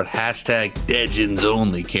YouTube, but for what #Degens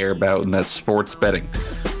only care about, and that's sports betting.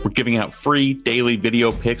 We're giving out free daily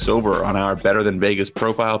video picks over on our Better Than Vegas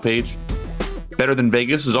profile page. Better Than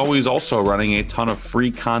Vegas is always also running a ton of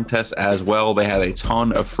free contests as well. They have a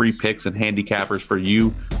ton of free picks and handicappers for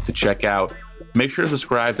you to check out. Make sure to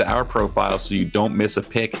subscribe to our profile so you don't miss a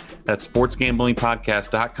pick. That's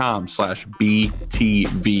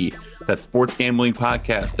sportsgamblingpodcast.com/BTV. That's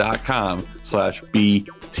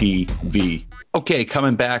sportsgamblingpodcast.com/BTV. Okay,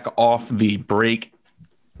 coming back off the break.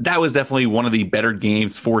 That was definitely one of the better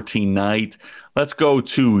games for tonight. Let's go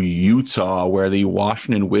to Utah, where the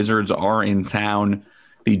Washington Wizards are in town.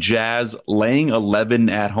 The Jazz laying 11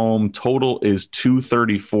 at home. Total is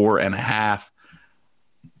 234.5.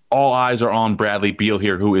 All eyes are on Bradley Beal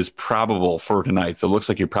here, who is probable for tonight. So it looks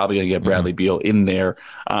like you're probably going to get Bradley Beal in there.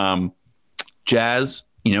 Jazz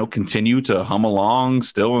continue to hum along,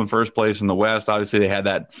 still in first place in the West. Obviously, they had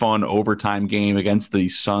that fun overtime game against the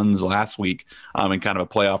Suns last week in kind of a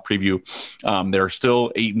playoff preview. They're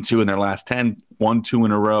still 8-2 in their last 10, 1-2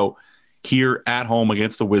 in a row here at home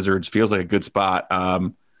against the Wizards. Feels like a good spot.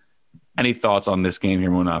 Any thoughts on this game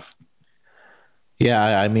here, Munaf?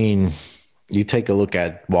 Yeah, I mean, you take a look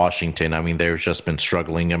at Washington. I mean, they've just been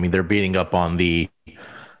struggling. I mean, they're beating up on the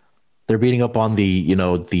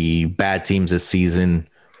the bad teams this season,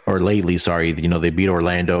 or lately, sorry. They beat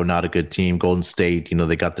Orlando, not a good team. Golden State,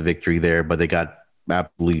 they got the victory there, but they got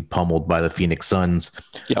absolutely pummeled by the Phoenix Suns.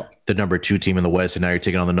 Yep. The number 2 team in the West, and now you're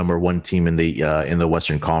taking on the number 1 team in the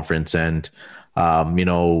Western Conference. And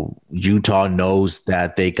Utah knows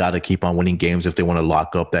that they got to keep on winning games if they want to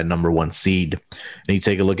lock up that number 1 seed. And you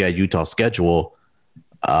take a look at Utah's schedule.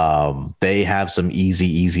 They have some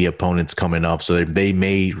easy opponents coming up, so they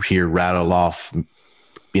may here rattle off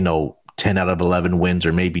 10 out of 11 wins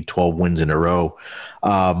or maybe 12 wins in a row.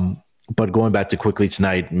 But going back to quickly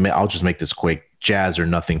tonight, I'll just make this quick. Jazz or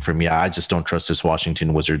nothing for me. I just don't trust this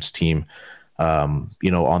Washington Wizards team on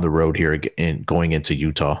the road here and going into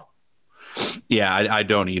Utah. Yeah, I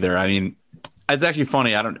don't either. I mean, it's actually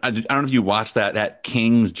funny. I don't know if you watched that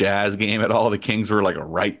Kings Jazz game at all. The Kings were like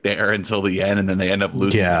right there until the end, and then they end up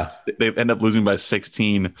losing. Yeah, they end up losing by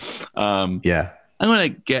 16. Yeah, I'm gonna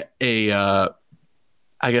get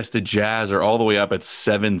I guess the Jazz are all the way up at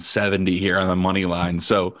 770 here on the money line.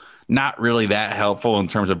 So not really that helpful in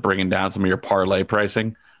terms of bringing down some of your parlay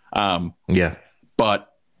pricing. Yeah,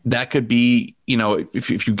 but that could be,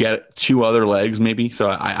 if you get 2 other legs, maybe.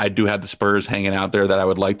 So I do have the Spurs hanging out there that I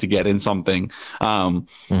would like to get in something. So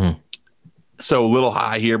a little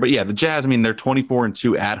high here, but yeah, the Jazz, I mean, they're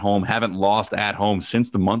 24-2 at home, haven't lost at home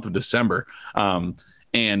since the month of December.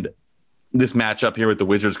 And this matchup here with the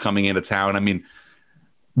Wizards coming into town, I mean,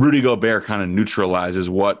 Rudy Gobert kind of neutralizes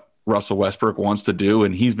what Russell Westbrook wants to do,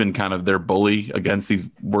 and he's been kind of their bully against these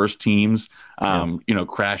worst teams,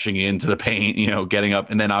 crashing into the paint, getting up,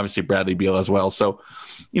 and then obviously Bradley Beal as well. So,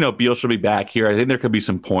 Beal should be back here. I think there could be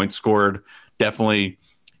some points scored. Definitely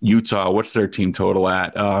Utah. What's their team total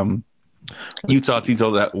at? Utah team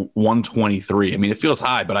total at 123. I mean, it feels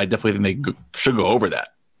high, but I definitely think they should go over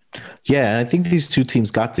that. Yeah, I think these 2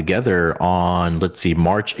 teams got together on,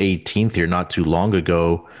 March 18th here, not too long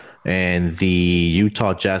ago. And the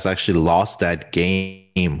Utah Jazz actually lost that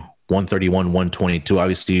game 131-122.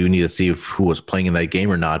 Obviously, you need to see who was playing in that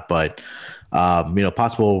game or not. But,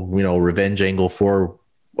 possible, revenge angle for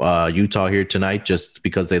Utah here tonight just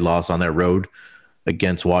because they lost on that road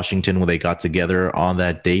against Washington when they got together on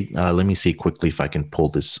that date. Let me see quickly if I can pull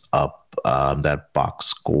this up, that box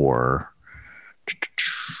score.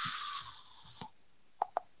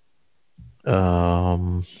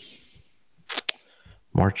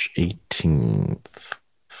 March 18th.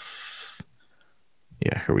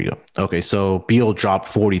 Yeah, here we go. Okay, so Beal dropped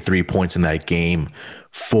 43 points in that game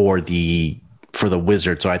for the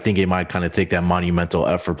Wizards. So I think it might kind of take that monumental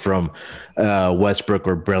effort from Westbrook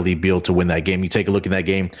or Bradley Beal to win that game. You take a look at that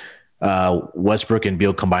game, Westbrook and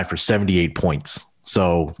Beal combined for 78 points.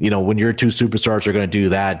 So, when your 2 superstars are going to do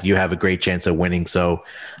that, you have a great chance of winning. So,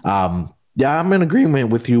 yeah, I'm in agreement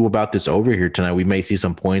with you about this over here tonight. We may see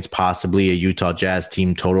some points, possibly a Utah Jazz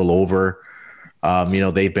team total over.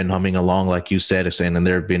 They've been humming along, like you said, and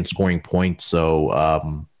they've been scoring points.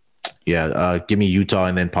 So, give me Utah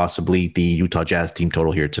and then possibly the Utah Jazz team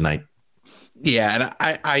total here tonight. Yeah, and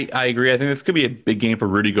I agree. I think this could be a big game for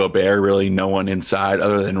Rudy Gobert. Really, no one inside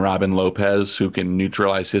other than Robin Lopez who can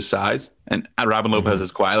neutralize his size. And Robin Lopez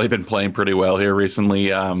has quietly been playing pretty well here recently.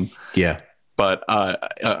 Yeah. But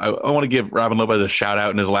I want to give Robin Lopez a shout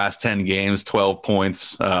out in his last 10 games, 12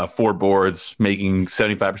 points, 4 boards, making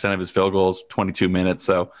 75% of his field goals, 22 minutes.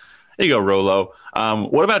 So there you go, Rolo.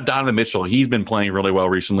 What about Donovan Mitchell? He's been playing really well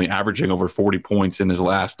recently, averaging over 40 points in his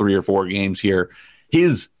last 3 or 4 games here.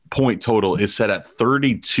 His point total is set at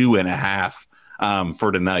 32.5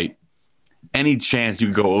 for tonight. Any chance you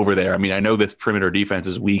could go over there? I mean, I know this perimeter defense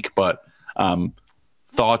is weak, but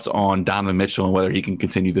thoughts on Donovan Mitchell and whether he can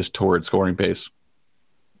continue this torrid scoring pace?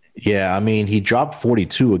 Yeah, I mean, he dropped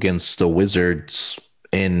 42 against the Wizards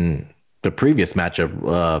in the previous matchup,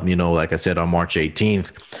 like I said, on March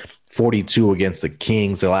 18th. 42 against the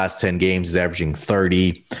Kings. The last 10 games, he's averaging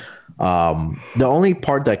 30. The only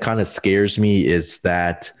part that kind of scares me is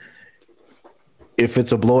that if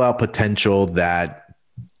it's a blowout potential that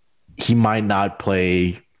he might not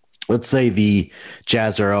play. Let's say the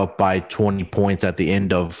Jazz are up by 20 points at the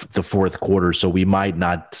end of the 4th quarter, so we might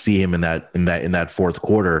not see him in that 4th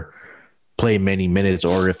quarter play many minutes,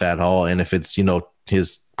 or if at all. And if it's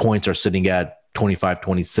his points are sitting at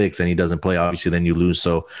 25-26 and he doesn't play, obviously then you lose.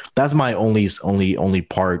 So that's my only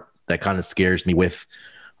part that kind of scares me with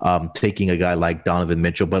taking a guy like Donovan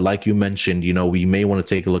Mitchell. But like you mentioned, we may want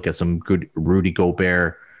to take a look at some good Rudy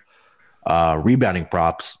Gobert rebounding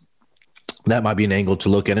props. That might be an angle to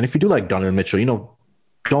look at. And if you do like Donovan Mitchell,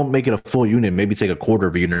 don't make it a full unit, maybe take a quarter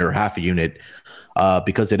of a unit or half a unit,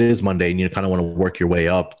 because it is Monday and you kind of want to work your way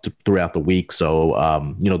up throughout the week. So,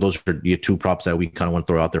 those are the two props that we kind of want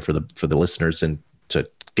to throw out there for the listeners and to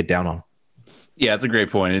get down on. Yeah, it's a great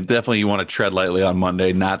point. And definitely you want to tread lightly on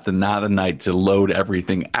Monday, not the night to load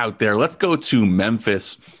everything out there. Let's go to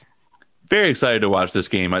Memphis. Very excited to watch this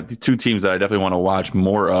game. Two teams that I definitely want to watch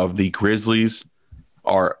more of. The Grizzlies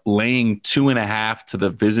are laying 2.5 to the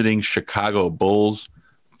visiting Chicago Bulls.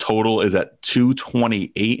 Total is at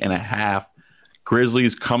 228.5.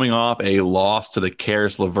 Grizzlies coming off a loss to the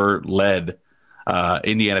Karis LeVert-led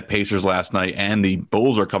Indiana Pacers last night, and the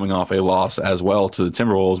Bulls are coming off a loss as well to the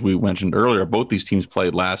Timberwolves. We mentioned earlier, both these teams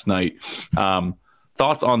played last night.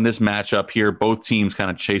 Thoughts on this matchup here? Both teams kind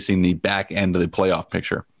of chasing the back end of the playoff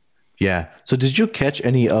picture. Yeah. So did you catch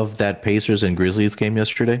any of that Pacers and Grizzlies game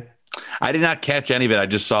yesterday? I did not catch any of it. I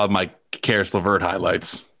just saw my Karis LeVert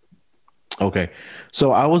highlights. Okay.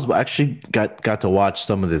 So I was actually got to watch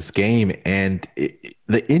some of this game, and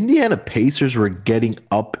the Indiana Pacers were getting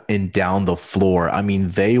up and down the floor. I mean,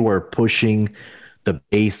 they were pushing the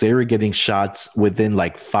base. They were getting shots within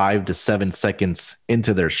like 5 to 7 seconds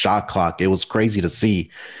into their shot clock. It was crazy to see.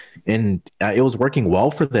 And it was working well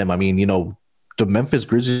for them. I mean, the Memphis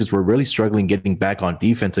Grizzlies were really struggling getting back on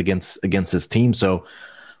defense against this team. So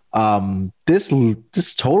this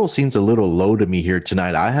total seems a little low to me here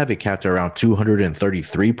tonight. I have it capped around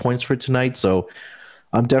 233 points for tonight. So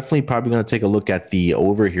I'm definitely probably going to take a look at the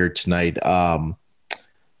over here tonight.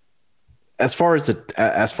 As far as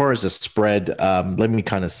the spread, let me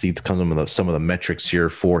kind of see some of the metrics here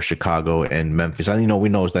for Chicago and Memphis. We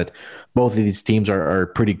know that both of these teams are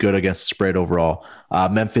pretty good against the spread overall.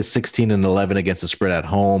 Memphis 16-11 against the spread at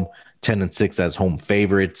home, 10-6 as home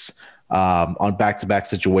favorites. On back-to-back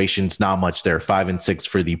situations, not much there. 5-6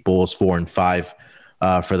 for the Bulls, 4-5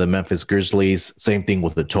 for the Memphis Grizzlies. Same thing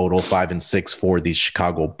with the total, 5-6 for the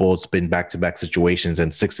Chicago Bulls, been back-to-back situations,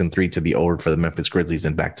 and 6-3 to the over for the Memphis Grizzlies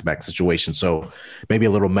in back-to-back situations. So maybe a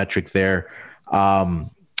little metric there.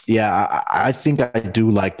 I think I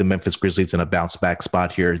do like the Memphis Grizzlies in a bounce-back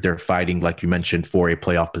spot here. They're fighting, like you mentioned, for a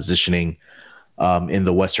playoff positioning in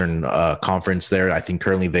the Western Conference there. I think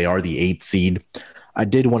currently they are the 8th seed. I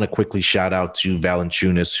did want to quickly shout out to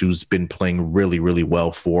Valanciunas, who's been playing really, really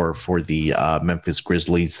well for the Memphis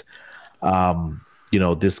Grizzlies.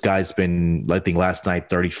 This guy's been, I think last night,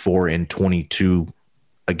 34-22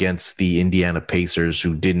 against the Indiana Pacers,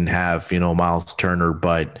 who didn't have, Miles Turner,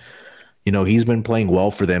 but, he's been playing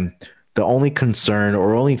well for them. The only concern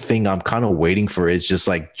or only thing I'm kind of waiting for is just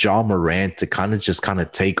like Ja Morant to kind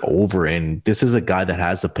of take over. And this is a guy that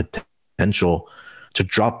has the potential to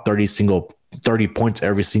drop 30 points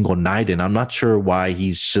every single night, and I'm not sure why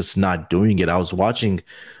he's just not doing it. I was watching,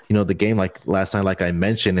 the game like last night, like I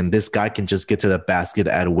mentioned, and this guy can just get to the basket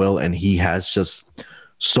at will, and he has just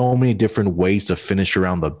so many different ways to finish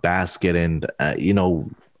around the basket. And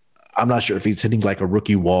I'm not sure if he's hitting like a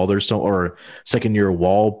rookie wall or second year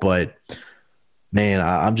wall, but man,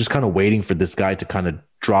 I'm just kind of waiting for this guy to kind of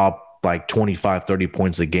drop like 25-30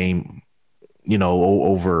 points a game,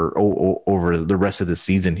 over the rest of the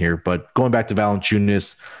season here. But going back to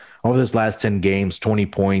Valanciunas, over this last 10 games, 20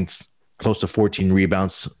 points, close to 14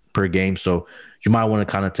 rebounds per game. So you might want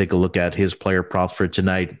to kind of take a look at his player props for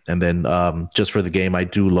tonight. And then just for the game, I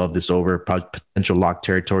do love this over, potential lock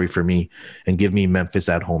territory for me, and give me Memphis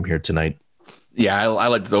at home here tonight. Yeah, I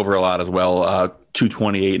like this over a lot as well.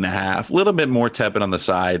 228.5, a little bit more tepid on the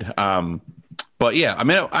side. But yeah,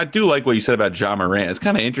 I do like what you said about Ja Morant. It's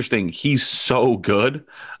kind of interesting. He's so good.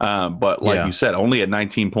 But like you said, only at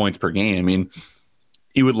 19 points per game.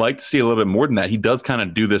 You would like to see a little bit more than that. He does kind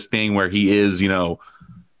of do this thing where he is,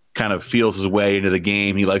 kind of feels his way into the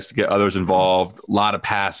game. He likes to get others involved, a lot of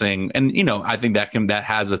passing. And, I think that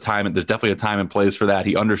has a time. There's definitely a time and place for that.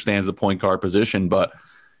 He understands the point guard position, but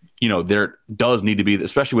there does need to be,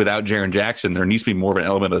 especially without Jaren Jackson, there needs to be more of an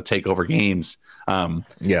element of the takeover games. And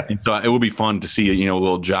so it would be fun to see, a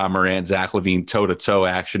little Ja Morant, Zach LaVine toe-to-toe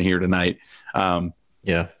action here tonight.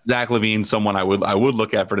 Zach LaVine, someone I would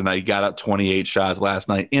look at for tonight. He got up 28 shots last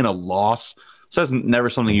night in a loss. So that's never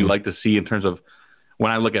something you like to see in terms of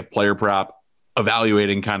when I look at player prop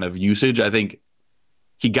evaluating kind of usage. I think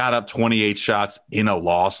he got up 28 shots in a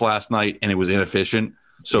loss last night, and it was inefficient.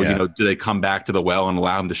 So, do they come back to the well and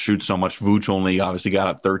allow him to shoot so much? Vooch only obviously got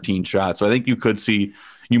up 13 shots. So I think you could see,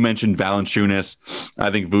 You mentioned Valanciunas. I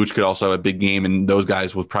think Vooch could also have a big game, and those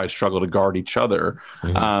guys will probably struggle to guard each other.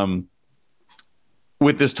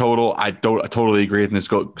 With this total, I totally agree. And this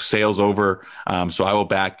sails over. So I will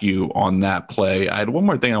back you on that play. I had one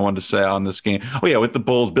more thing I wanted to say on this game. Oh yeah, with the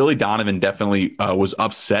Bulls, Billy Donovan definitely was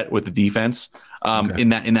upset with the defense in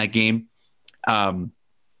that game. And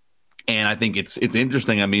I think it's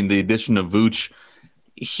interesting. I mean, the addition of Vooch,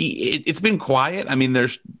 it's been quiet. I mean,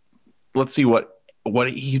 let's see what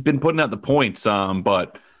he's been putting out the points.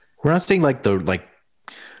 But we're not seeing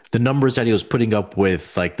the numbers that he was putting up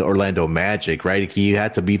with like the Orlando Magic, right? He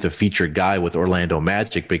had to be the featured guy with Orlando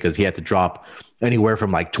Magic because he had to drop anywhere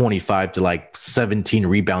from like 25 to like 17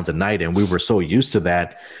 rebounds a night. And we were so used to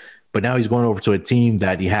that. But now he's going over to a team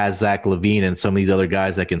that he has Zach LaVine and some of these other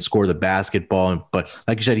guys that can score the basketball. But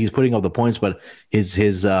like you said, he's putting up the points, but his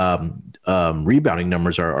rebounding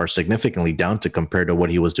numbers are significantly down to compared to what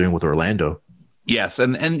he was doing with Orlando. Yes,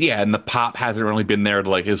 and the pop hasn't really been there to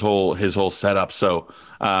like his whole setup. So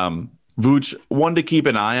Vooch, one to keep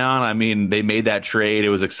an eye on. I mean, they made that trade. It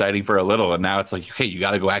was exciting for a little, and now it's like, okay, you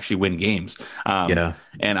got to go actually win games. And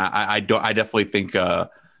I definitely think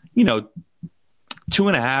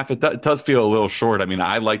 2.5. It does feel a little short. I mean,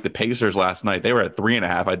 I like the Pacers last night. They were at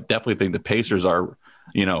 3.5. I definitely think the Pacers are,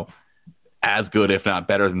 as good, if not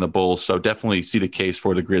better than the Bulls. So definitely see the case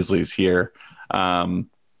for the Grizzlies here.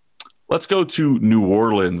 Let's go to New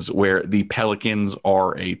Orleans, where the Pelicans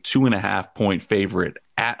are a 2.5 point favorite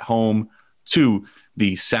at home to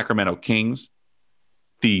the Sacramento Kings.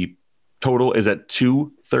 The total is at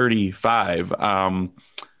 235.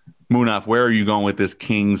 Munaf, where are you going with this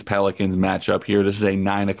Kings-Pelicans matchup here? This is a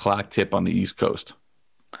 9:00 tip on the East Coast.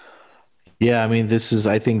 Yeah, I mean,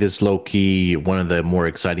 I think this low-key one of the more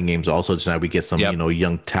exciting games also tonight. We get some,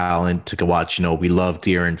 young talent to watch. We love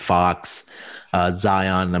De'Aaron Fox.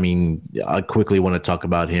 Zion, I mean, I quickly want to talk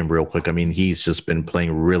about him real quick. I mean, he's just been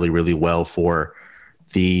playing really, really well for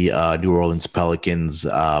the New Orleans Pelicans,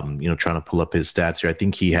 trying to pull up his stats here. I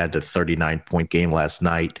think he had a 39-point game last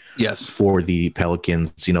night. Yes. For the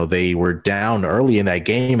Pelicans. They were down early in that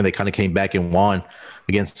game, and they kind of came back and won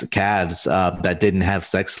against the Cavs that didn't have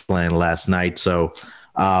Sexland last night. So,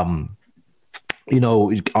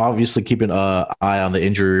 obviously keeping an eye on the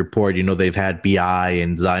injury report. They've had BI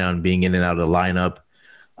and Zion being in and out of the lineup.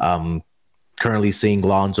 Currently seeing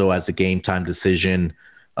Lonzo as a game time decision.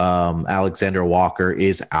 Alexander Walker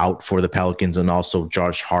is out for the Pelicans, and also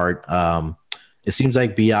Josh Hart. It seems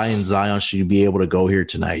like BI and Zion should be able to go here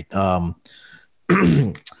tonight.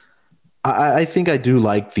 I think I do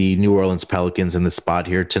like the New Orleans Pelicans in the spot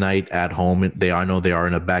here tonight at home. I know they are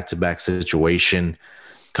in a back-to-back situation.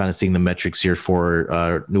 Kind of seeing the metrics here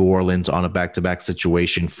for New Orleans on a back-to-back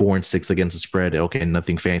situation, 4-6 against the spread. Okay,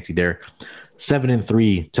 nothing fancy there.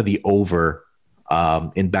 7-3 to the over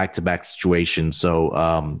in back-to-back situations.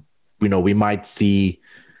 So, we might see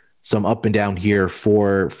some up and down here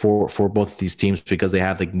for both of these teams because they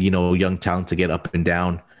have the young talent to get up and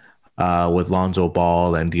down with Lonzo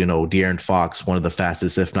Ball and De'Aaron Fox, one of the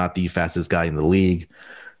fastest, if not the fastest guy in the league.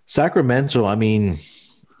 Sacramento, I mean,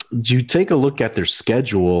 you take a look at their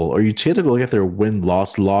schedule or you take a look at their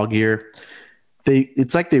win-loss log here.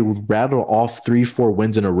 It's like they rattle off 3-4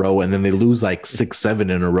 wins in a row and then they lose like 6-7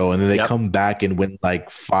 in a row. And then they come back and win like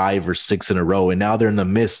 5 or 6 in a row. And now they're in the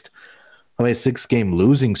midst of a 6-game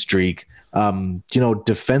losing streak.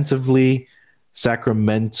 Defensively,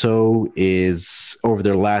 Sacramento is over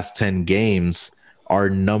their last 10 games are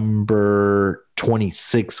number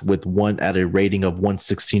 26 with one at a rating of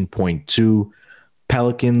 116.2.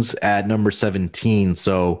 Pelicans at number 17.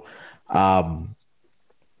 So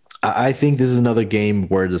I think this is another game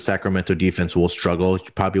where the Sacramento defense will struggle. You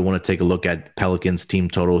probably want to take a look at Pelicans team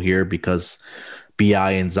total here because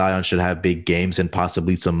BI and Zion should have big games and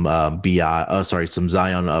possibly some some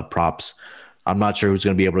Zion props. I'm not sure who's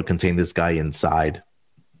going to be able to contain this guy inside.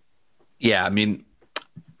 Yeah, I mean,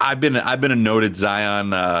 I've been a noted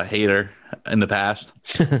Zion hater in the past.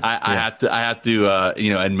 I have to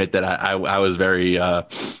admit that I was very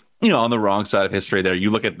on the wrong side of history there.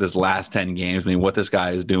 You look at this last 10 games. I mean, what this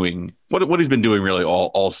guy is doing, what he's been doing really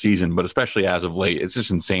all season, but especially as of late, it's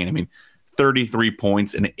just insane. I mean, 33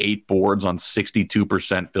 points and 8 boards on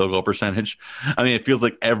 62% field goal percentage. I mean, it feels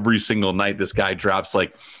like every single night this guy drops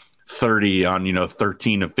like 30 on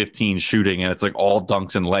 13 of 15 shooting, and it's like all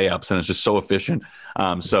dunks and layups, and it's just so efficient.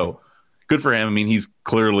 So good for him. I mean, he's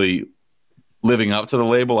clearly living up to the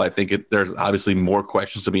label. I think there's obviously more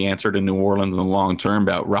questions to be answered in New Orleans in the long term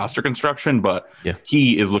about roster construction, but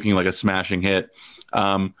he is looking like a smashing hit.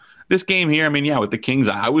 The this game here, I mean, yeah, with the Kings,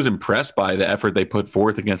 I was impressed by the effort they put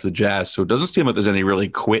forth against the Jazz. So it doesn't seem like there's any really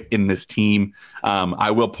quit in this team. I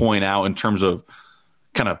will point out in terms of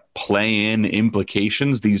kind of play-in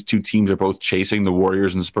implications, these two teams are both chasing the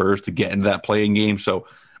Warriors and Spurs to get into that play-in game. So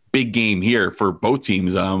big game here for both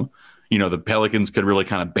teams. The Pelicans could really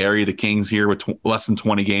kind of bury the Kings here with less than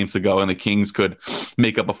 20 games to go, and the Kings could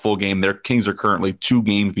make up a full game. Their Kings are currently 2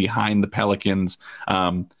 games behind the Pelicans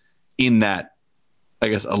in that, I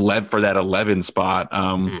guess, 11 spot.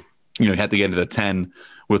 You had to get into the 10.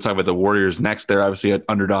 We'll talk about the Warriors next. They're obviously an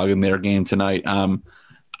underdog in their game tonight.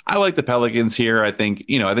 I like the Pelicans here. I think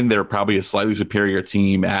they're probably a slightly superior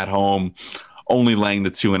team at home, only laying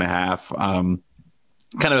the 2.5.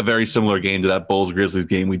 Kind of a very similar game to that Bulls-Grizzlies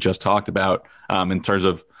game we just talked about in terms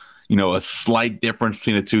of, a slight difference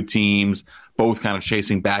between the two teams, both kind of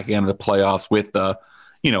chasing back into the playoffs with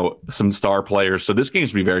some star players. So this game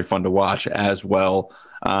should be very fun to watch as well.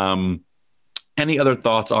 Any other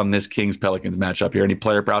thoughts on this Kings-Pelicans matchup here? Any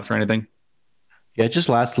player props or anything? Yeah, just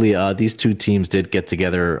lastly, these two teams did get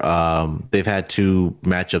together. They've had 2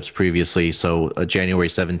 matchups previously. So January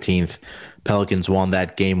 17th, Pelicans won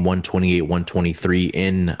that game 128-123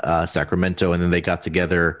 in Sacramento. And then they got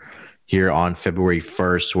together here on February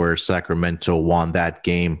 1st, where Sacramento won that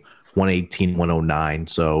game 118-109.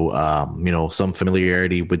 So, some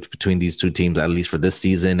familiarity between these two teams, at least for this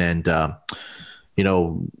season. And,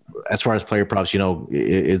 as far as player props,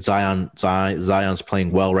 it's Zion's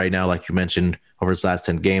playing well right now, like you mentioned, over his last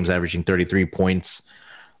 10 games, averaging 33 points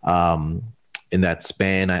in that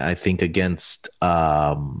span. I think against,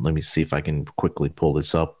 let me see if I can quickly pull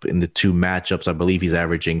this up. In the 2 matchups, I believe he's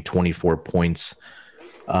averaging 24 points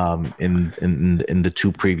in the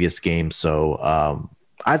 2 previous games. So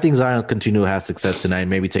I think Zion continue to have success tonight.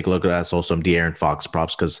 Maybe take a look at us also some De'Aaron Fox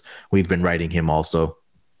props, because we've been writing him also.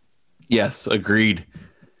 Yes, agreed.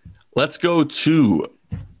 Let's go to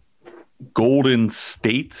Golden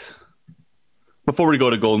State. Before we go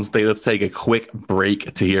to Golden State, let's take a quick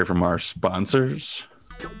break to hear from our sponsors.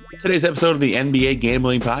 Today's episode of the NBA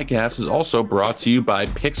Gambling Podcast is also brought to you by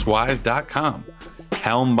PicksWise.com,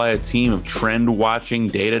 helmed by a team of trend-watching,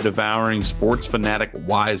 data-devouring, sports fanatic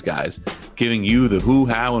wise guys, giving you the who,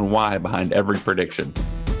 how, and why behind every prediction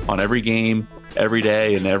on every game, every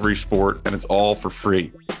day, and every sport, and it's all for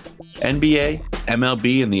free. NBA,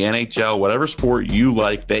 MLB, and the NHL, whatever sport you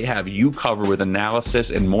like, they have you covered with analysis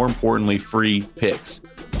and, more importantly, free picks.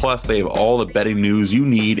 Plus, they have all the betting news you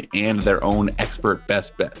need and their own expert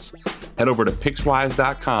best bets. Head over to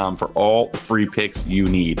PicksWise.com for all the free picks you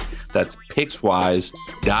need. That's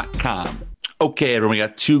PicksWise.com. Okay, everyone, we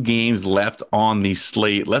got 2 games left on the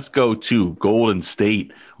slate. Let's go to Golden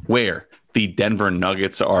State, where the Denver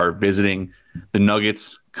Nuggets are visiting. The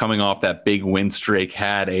Nuggets, coming off that big win streak,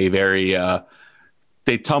 had a very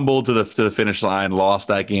they tumbled to the finish line, lost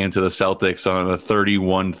that game to the Celtics on a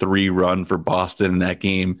 31-3 run for Boston in that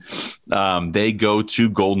game. They go to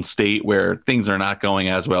Golden State, where things are not going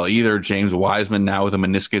as well either. James Wiseman, now with a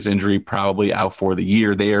meniscus injury, probably out for the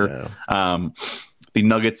year there. Yeah. The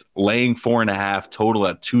Nuggets laying 4.5, total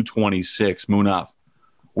at 226. Munaf,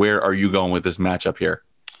 where are you going with this matchup here?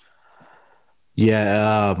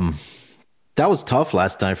 Yeah, that was tough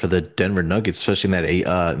last night for the Denver Nuggets, especially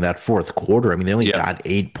in that fourth quarter. I mean, they only got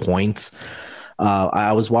 8 points.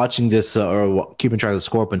 I was watching this or keeping track of the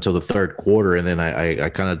score up until the third quarter, and then I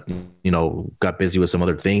kind of got busy with some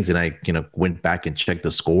other things, and I went back and checked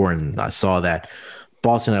the score, and I saw that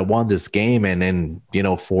Boston had won this game, and then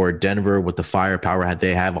for Denver, with the firepower that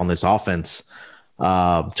they have on this offense,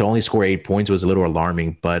 to only score 8 points was a little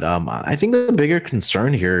alarming. But I think the bigger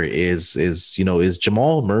concern here is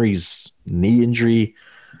Jamal Murray's knee injury.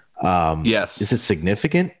 Yes. Is it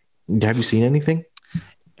significant? Have you seen anything?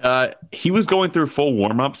 He was going through full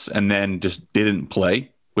warmups and then just didn't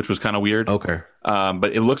play, which was kind of weird. Okay.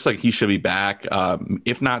 But it looks like he should be back.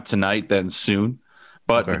 If not tonight, then soon.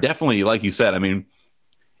 But definitely, like you said, I mean,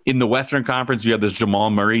 in the Western Conference, you have this Jamal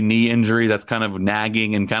Murray knee injury that's kind of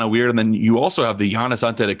nagging and kind of weird. And then you also have the Giannis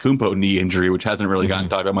Antetokounmpo knee injury, which hasn't really gotten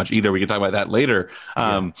talked about much either. We can talk about that later.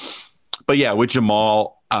 But yeah, with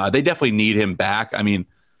Jamal, they definitely need him back. I mean,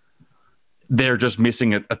 they're just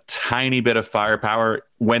missing a tiny bit of firepower.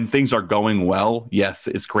 When things are going well, yes,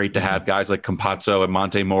 it's great to have guys like Campazzo and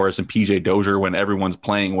Monte Morris and PJ Dozier when everyone's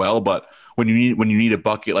playing well. But when you need a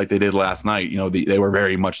bucket like they did last night, they were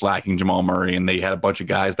very much lacking Jamal Murray, and they had a bunch of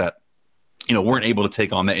guys that weren't able to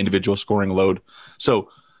take on that individual scoring load. So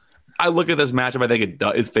I look at this matchup. I think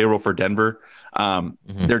it is favorable for Denver.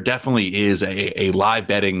 There definitely is a live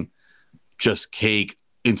betting just cake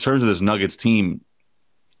in terms of this Nuggets team.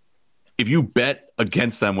 If you bet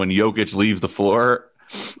against them when Jokic leaves the floor,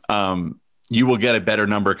 You will get a better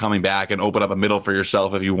number coming back and open up a middle for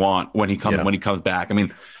yourself if you want when he comes back. I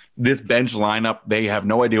mean, this bench lineup, they have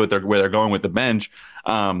no idea where they're going with the bench.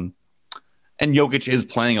 And Jokic is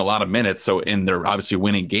playing a lot of minutes, and they're obviously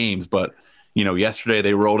winning games. But yesterday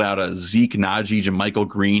they rolled out a Zeke Naji, JaMychal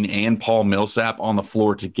Green, and Paul Millsap on the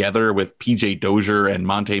floor together with PJ Dozier and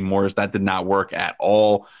Monte Morris. That did not work at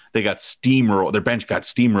all. They got steamrolled. Their bench got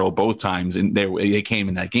steamrolled both times, and they came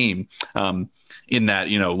in that game. In that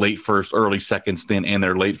late first, early second stint, and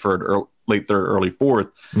their late third, early fourth.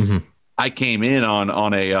 Mm-hmm. I came in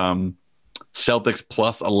on a Celtics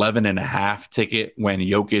plus 11.5 ticket when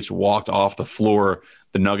Jokic walked off the floor.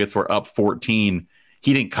 The Nuggets were up 14.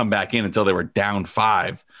 He didn't come back in until they were down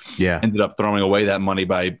 5. Yeah, ended up throwing away that money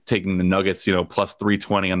by taking the Nuggets, plus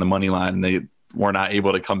 320 on the money line, and they were not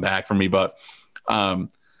able to come back for me. But I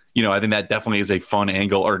think that definitely is a fun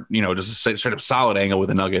angle, or just a straight up solid angle with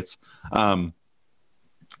the Nuggets.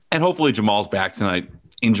 And hopefully Jamal's back tonight.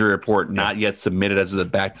 Injury report not yet submitted as a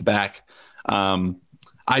back-to-back.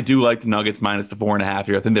 I do like the Nuggets minus the 4.5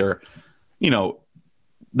 here. I think they're,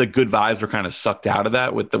 the good vibes were kind of sucked out of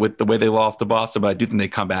that with the way they lost to Boston, but I do think they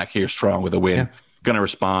come back here strong with a win. Yeah. Going to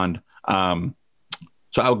respond. So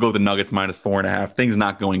I'll go the Nuggets minus 4.5. Things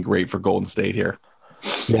not going great for Golden State here.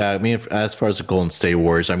 Yeah, I mean, as far as the Golden State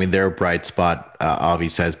Warriors, I mean, their bright spot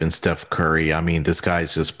obviously has been Steph Curry. I mean, this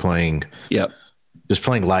guy's just playing. Yep. Just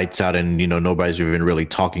playing lights out, and nobody's even really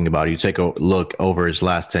talking about it. You take a look over his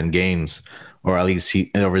last 10 games, or at least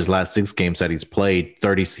over his last 6 games that he's played.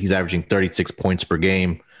 He's averaging 36 points per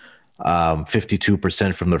game,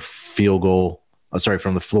 52% from the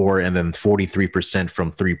from the floor, and then 43%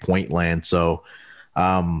 from 3-point land. So,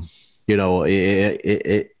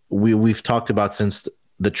 we've talked about since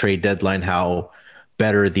the trade deadline how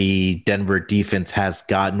better the Denver defense has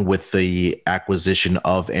gotten with the acquisition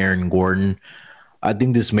of Aaron Gordon. I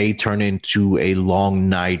think this may turn into a long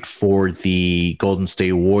night for the Golden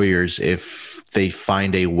State Warriors if the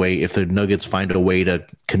Nuggets find a way to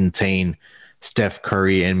contain Steph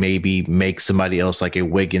Curry and maybe make somebody else like a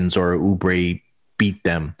Wiggins or a Oubre beat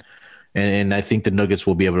them. And I think the Nuggets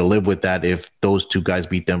will be able to live with that if those two guys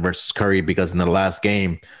beat them versus Curry, because in the last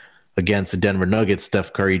game against the Denver Nuggets,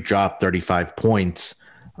 Steph Curry dropped 35 points.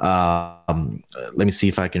 Let me see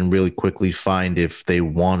if I can really quickly find if they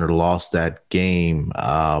won or lost that game.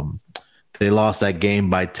 They lost that game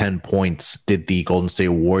by 10 points, did the Golden State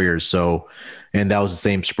Warriors. So, and that was the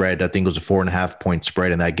same spread. I think it was a 4.5 point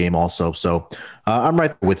spread in that game also. So I'm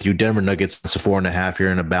right with you. Denver Nuggets, it's a 4.5 here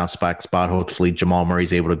in a bounce back spot. Hopefully Jamal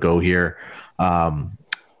Murray's able to go here.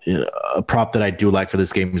 A prop that I do like for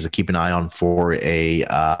this game is to keep an eye on for a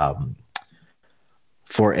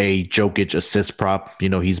Jokic assist prop.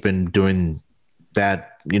 He's been doing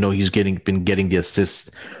that. He's been getting the assists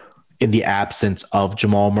in the absence of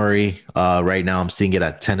Jamal Murray. Right now I'm seeing it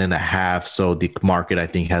at 10.5. So the market, I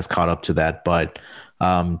think, has caught up to that. But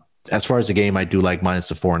as far as the game, I do like minus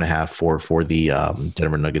the 4.5 for the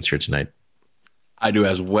Denver Nuggets here tonight. I do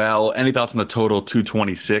as well. Any thoughts on the total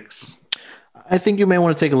 226? I think you may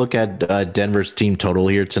want to take a look at Denver's team total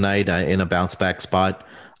here tonight in a bounce back spot.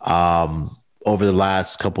 Over the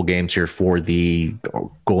last couple games here for the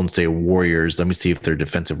Golden State Warriors, let me see if their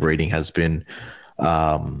defensive rating has been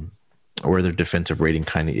where their defensive rating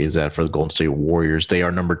kind of is at for the Golden State Warriors. They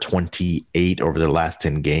are number 28 over their last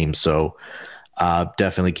 10 games. So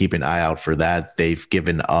definitely keep an eye out for that. They've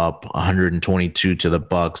given up 122 to the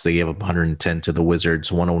Bucks. They gave up 110 to the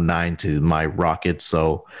Wizards, 109 to my Rockets.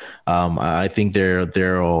 So I think Denver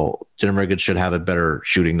Nuggets should have a better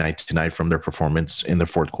shooting night tonight from their performance in the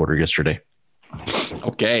fourth quarter yesterday.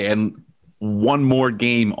 Okay, and one more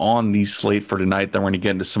game on the slate for tonight. Then we're going to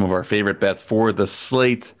get into some of our favorite bets for the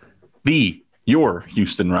slate. Your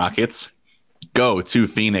Houston Rockets go to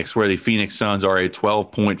Phoenix, where the Phoenix Suns are a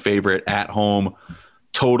 12-point favorite at home.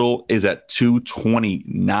 Total is at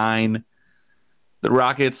 229. The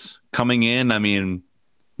Rockets coming in, I mean,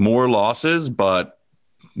 more losses, but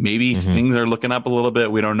maybe things are looking up a little bit.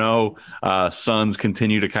 We don't know. Suns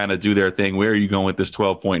continue to kind of do their thing. Where are you going with this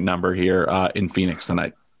 12-point number here in Phoenix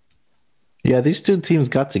tonight? Yeah, these two teams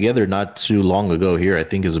got together not too long ago here. I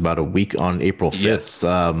think it was about a week on April 5th.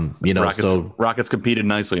 Yes. Rockets competed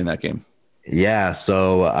nicely in that game. Yeah.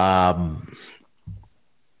 So,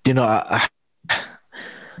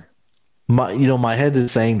 my head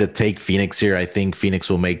is saying to take Phoenix here. I think Phoenix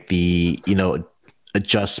will make the,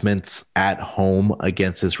 adjustments at home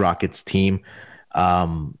against this Rockets team.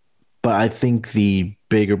 But I think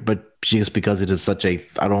but just because it is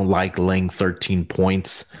I don't like laying 13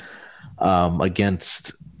 points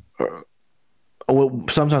against,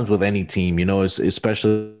 sometimes with any team,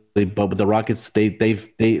 especially but with the Rockets,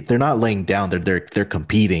 they're not laying down. They're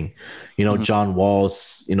competing. John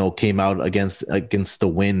Walls, came out against the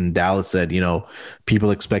win in Dallas, said,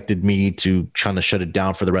 people expected me to try to shut it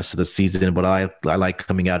down for the rest of the season, but I like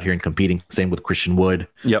coming out here and competing. Same with Christian Wood.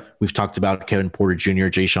 Yep. We've talked about Kevin Porter Jr.,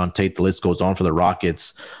 Jayshawn Tate. The list goes on for the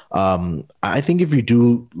Rockets. I think if you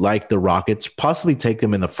do like the Rockets, possibly take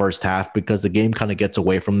them in the first half, because the game kind of gets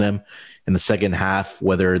away from them in the second half,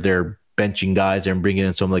 whether they're benching guys and bringing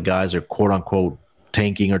in some of the guys or quote unquote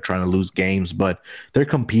tanking or trying to lose games, but they're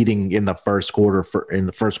competing in the first quarter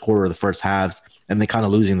or the first halves, and they're kind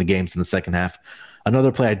of losing the games in the second half.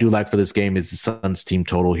 Another play I do like for this game is the Suns team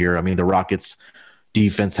total here. I mean, the Rockets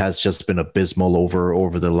defense has just been abysmal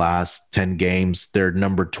over the last 10 games. They're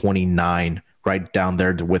number 29, right down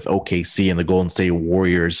there with OKC and the Golden State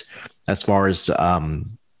Warriors as far as the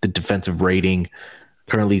defensive rating.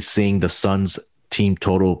 Currently seeing the Suns team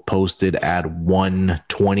total posted at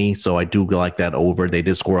 120. So I do like that over. They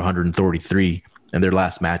did score 133 in their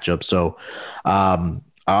last matchup. So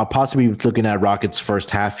I'll possibly be looking at Rockets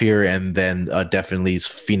first half here, and then definitely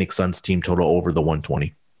Phoenix Suns team total over the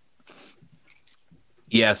 120.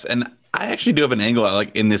 Yes, and I actually do have an angle I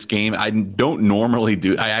like in this game. I don't normally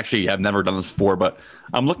do. I actually have never done this before, but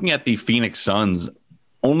I'm looking at the Phoenix Suns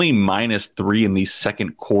only -3 in the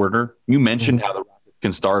second quarter. You mentioned how the Rockets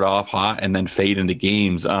can start off hot and then fade into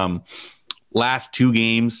games. Last two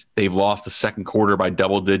games, they've lost the second quarter by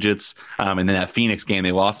double digits. And then that Phoenix game,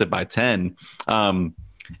 they lost it by 10.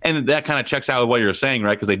 And that kind of checks out with what you're saying,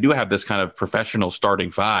 right? Because they do have this kind of professional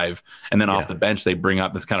starting five. And then off the bench, they bring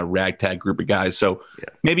up this kind of ragtag group of guys. So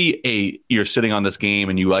maybe you're sitting on this game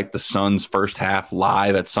and you like the Suns first half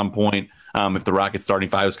live at some point. If the Rockets starting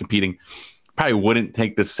five is competing, probably wouldn't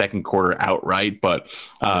take the second quarter outright, but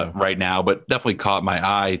right now, but definitely caught my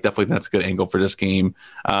eye. Definitely think that's a good angle for this game.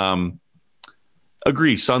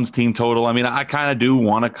 Agree. Suns team total. I mean, I kind of do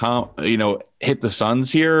want to hit the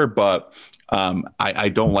Suns here, but I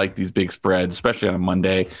don't like these big spreads, especially on a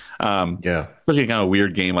Monday. Especially a kind of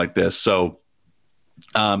weird game like this. So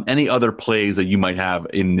any other plays that you might have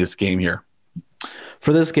in this game here?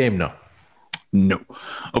 For this game, no. No.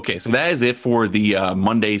 Okay, so that is it for the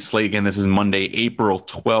Monday slate. Again, this is Monday, April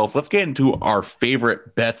 12th. Let's get into our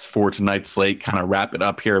favorite bets for tonight's slate, kind of wrap it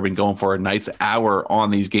up here. I've been going for a nice hour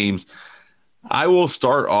on these games. I will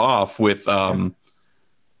start off with I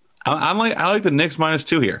like the Knicks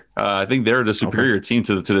 -2 here. I think they're the superior team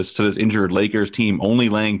to this injured Lakers team, only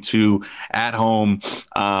laying 2 at home.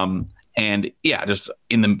 And yeah, just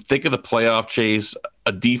in the thick of the playoff chase,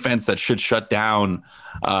 a defense that should shut down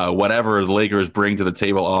whatever the Lakers bring to the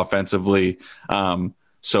table offensively.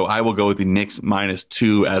 So I will go with the Knicks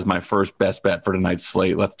 -2 as my first best bet for tonight's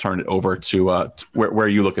slate. Let's turn it over to where are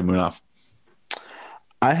you looking, Munaf?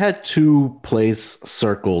 I had 2 plays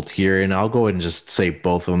circled here, and I'll go ahead and just say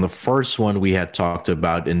both of them. The first one we had talked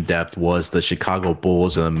about in depth was the Chicago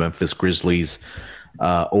Bulls and the Memphis Grizzlies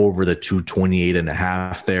over the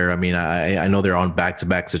 228.5 there. I mean, I know they're on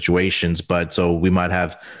back-to-back situations, but so we might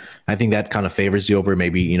have, I think that kind of favors the over,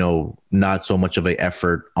 maybe, not so much of an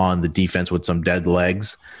effort on the defense with some dead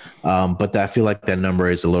legs. But I feel like that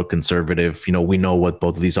number is a little conservative. We know what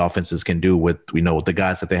both of these offenses can do with the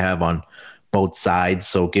guys that they have on both sides.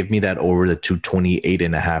 So give me that over the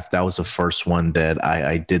 228.5. That was the first one that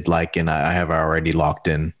I did like, and I have already locked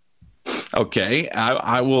in. Okay.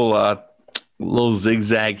 I will, little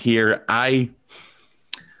zigzag here. I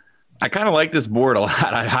kind of like this board a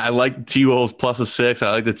lot. I like T-Wolves +6.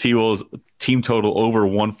 I like the T-Wolves team total over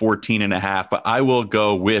 114.5, but I will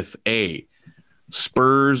go with a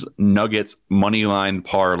Spurs Nuggets money line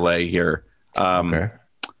parlay here. Okay.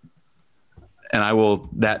 And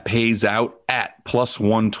that pays out at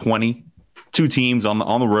 +120. 2 teams on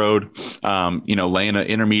the road, laying an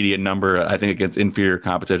intermediate number, I think, against inferior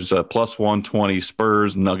competition. So +120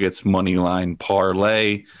 Spurs Nuggets money line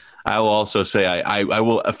parlay. I will also say I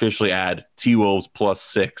will officially add T-Wolves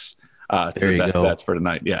 +6 to the best bets for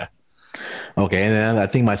tonight. Yeah. Okay, and then I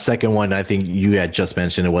think my second one, I think you had just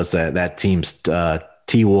mentioned, it was that team's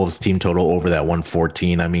T-Wolves team total over that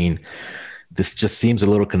 114. I mean, this just seems a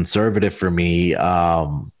little conservative for me,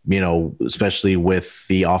 especially with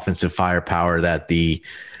the offensive firepower that the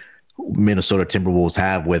Minnesota Timberwolves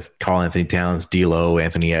have with Karl-Anthony Towns, D'Lo,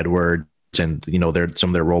 Anthony Edwards, and, they're some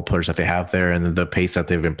of their role players that they have there and the pace that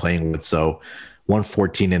they've been playing with. So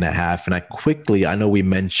 114.5. And I know we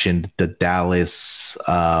mentioned the Dallas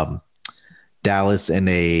and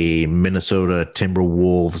a Minnesota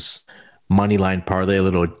Timberwolves moneyline parlay, a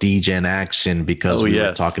little DGen action, because we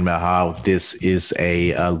were talking about how this is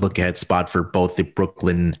a look ahead spot for both the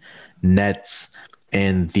Brooklyn Nets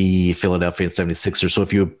and the Philadelphia 76ers. So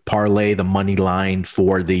if you parlay the money line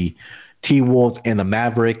for the T-Wolves and the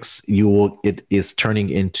Mavericks, it is turning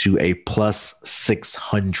into a plus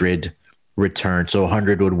 600 return. So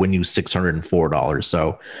 100 would win you $604.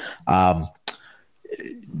 So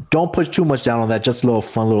don't push too much down on that. Just a little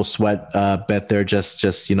fun, little sweat bet there.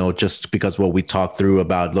 Just because what we talked through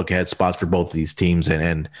about look ahead spots for both of these teams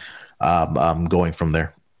and going from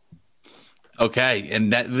there. Okay,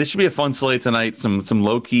 and this should be a fun slate tonight. Some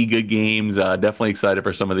low key good games. Definitely excited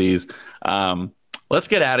for some of these. Let's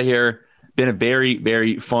get out of here. Been a very,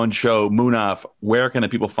 very fun show. Munaf, where can the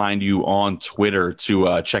people find you on Twitter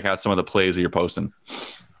to check out some of the plays that you're posting?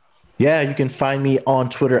 Yeah, you can find me on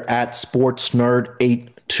Twitter at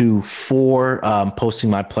SportsNerd824, posting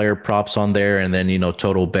my player props on there, and then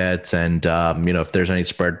total bets, and if there's any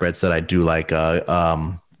spread bets that I do like,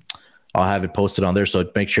 I'll have it posted on there. So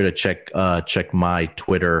make sure to check my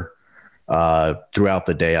Twitter throughout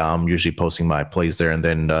the day. I'm usually posting my plays there. And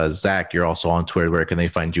then Zach, you're also on Twitter. Where can they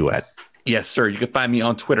find you at? Yes, sir. You can find me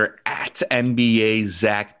on Twitter at NBA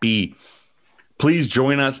Zach B. Please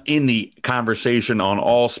join us in the conversation on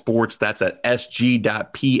all sports. That's at sg.pn/Slack,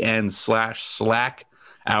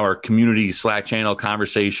 our community Slack channel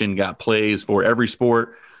conversation. Got plays for every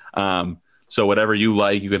sport. So whatever you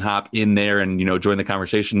like, you can hop in there and, join the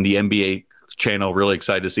conversation. The NBA channel, really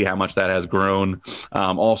excited to see how much that has grown.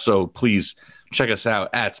 Also, please check us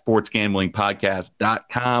out at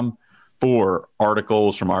sportsgamblingpodcast.com for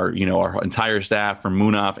articles from our entire staff, from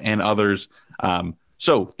Munaf and others.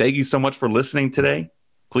 So thank you so much for listening today.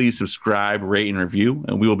 Please subscribe, rate, and review.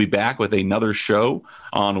 And we will be back with another show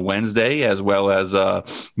on Wednesday, as well as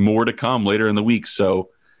more to come later in the week. So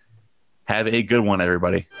have a good one,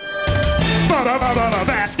 everybody.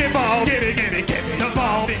 Basketball, give me the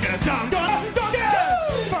ball because I'm gonna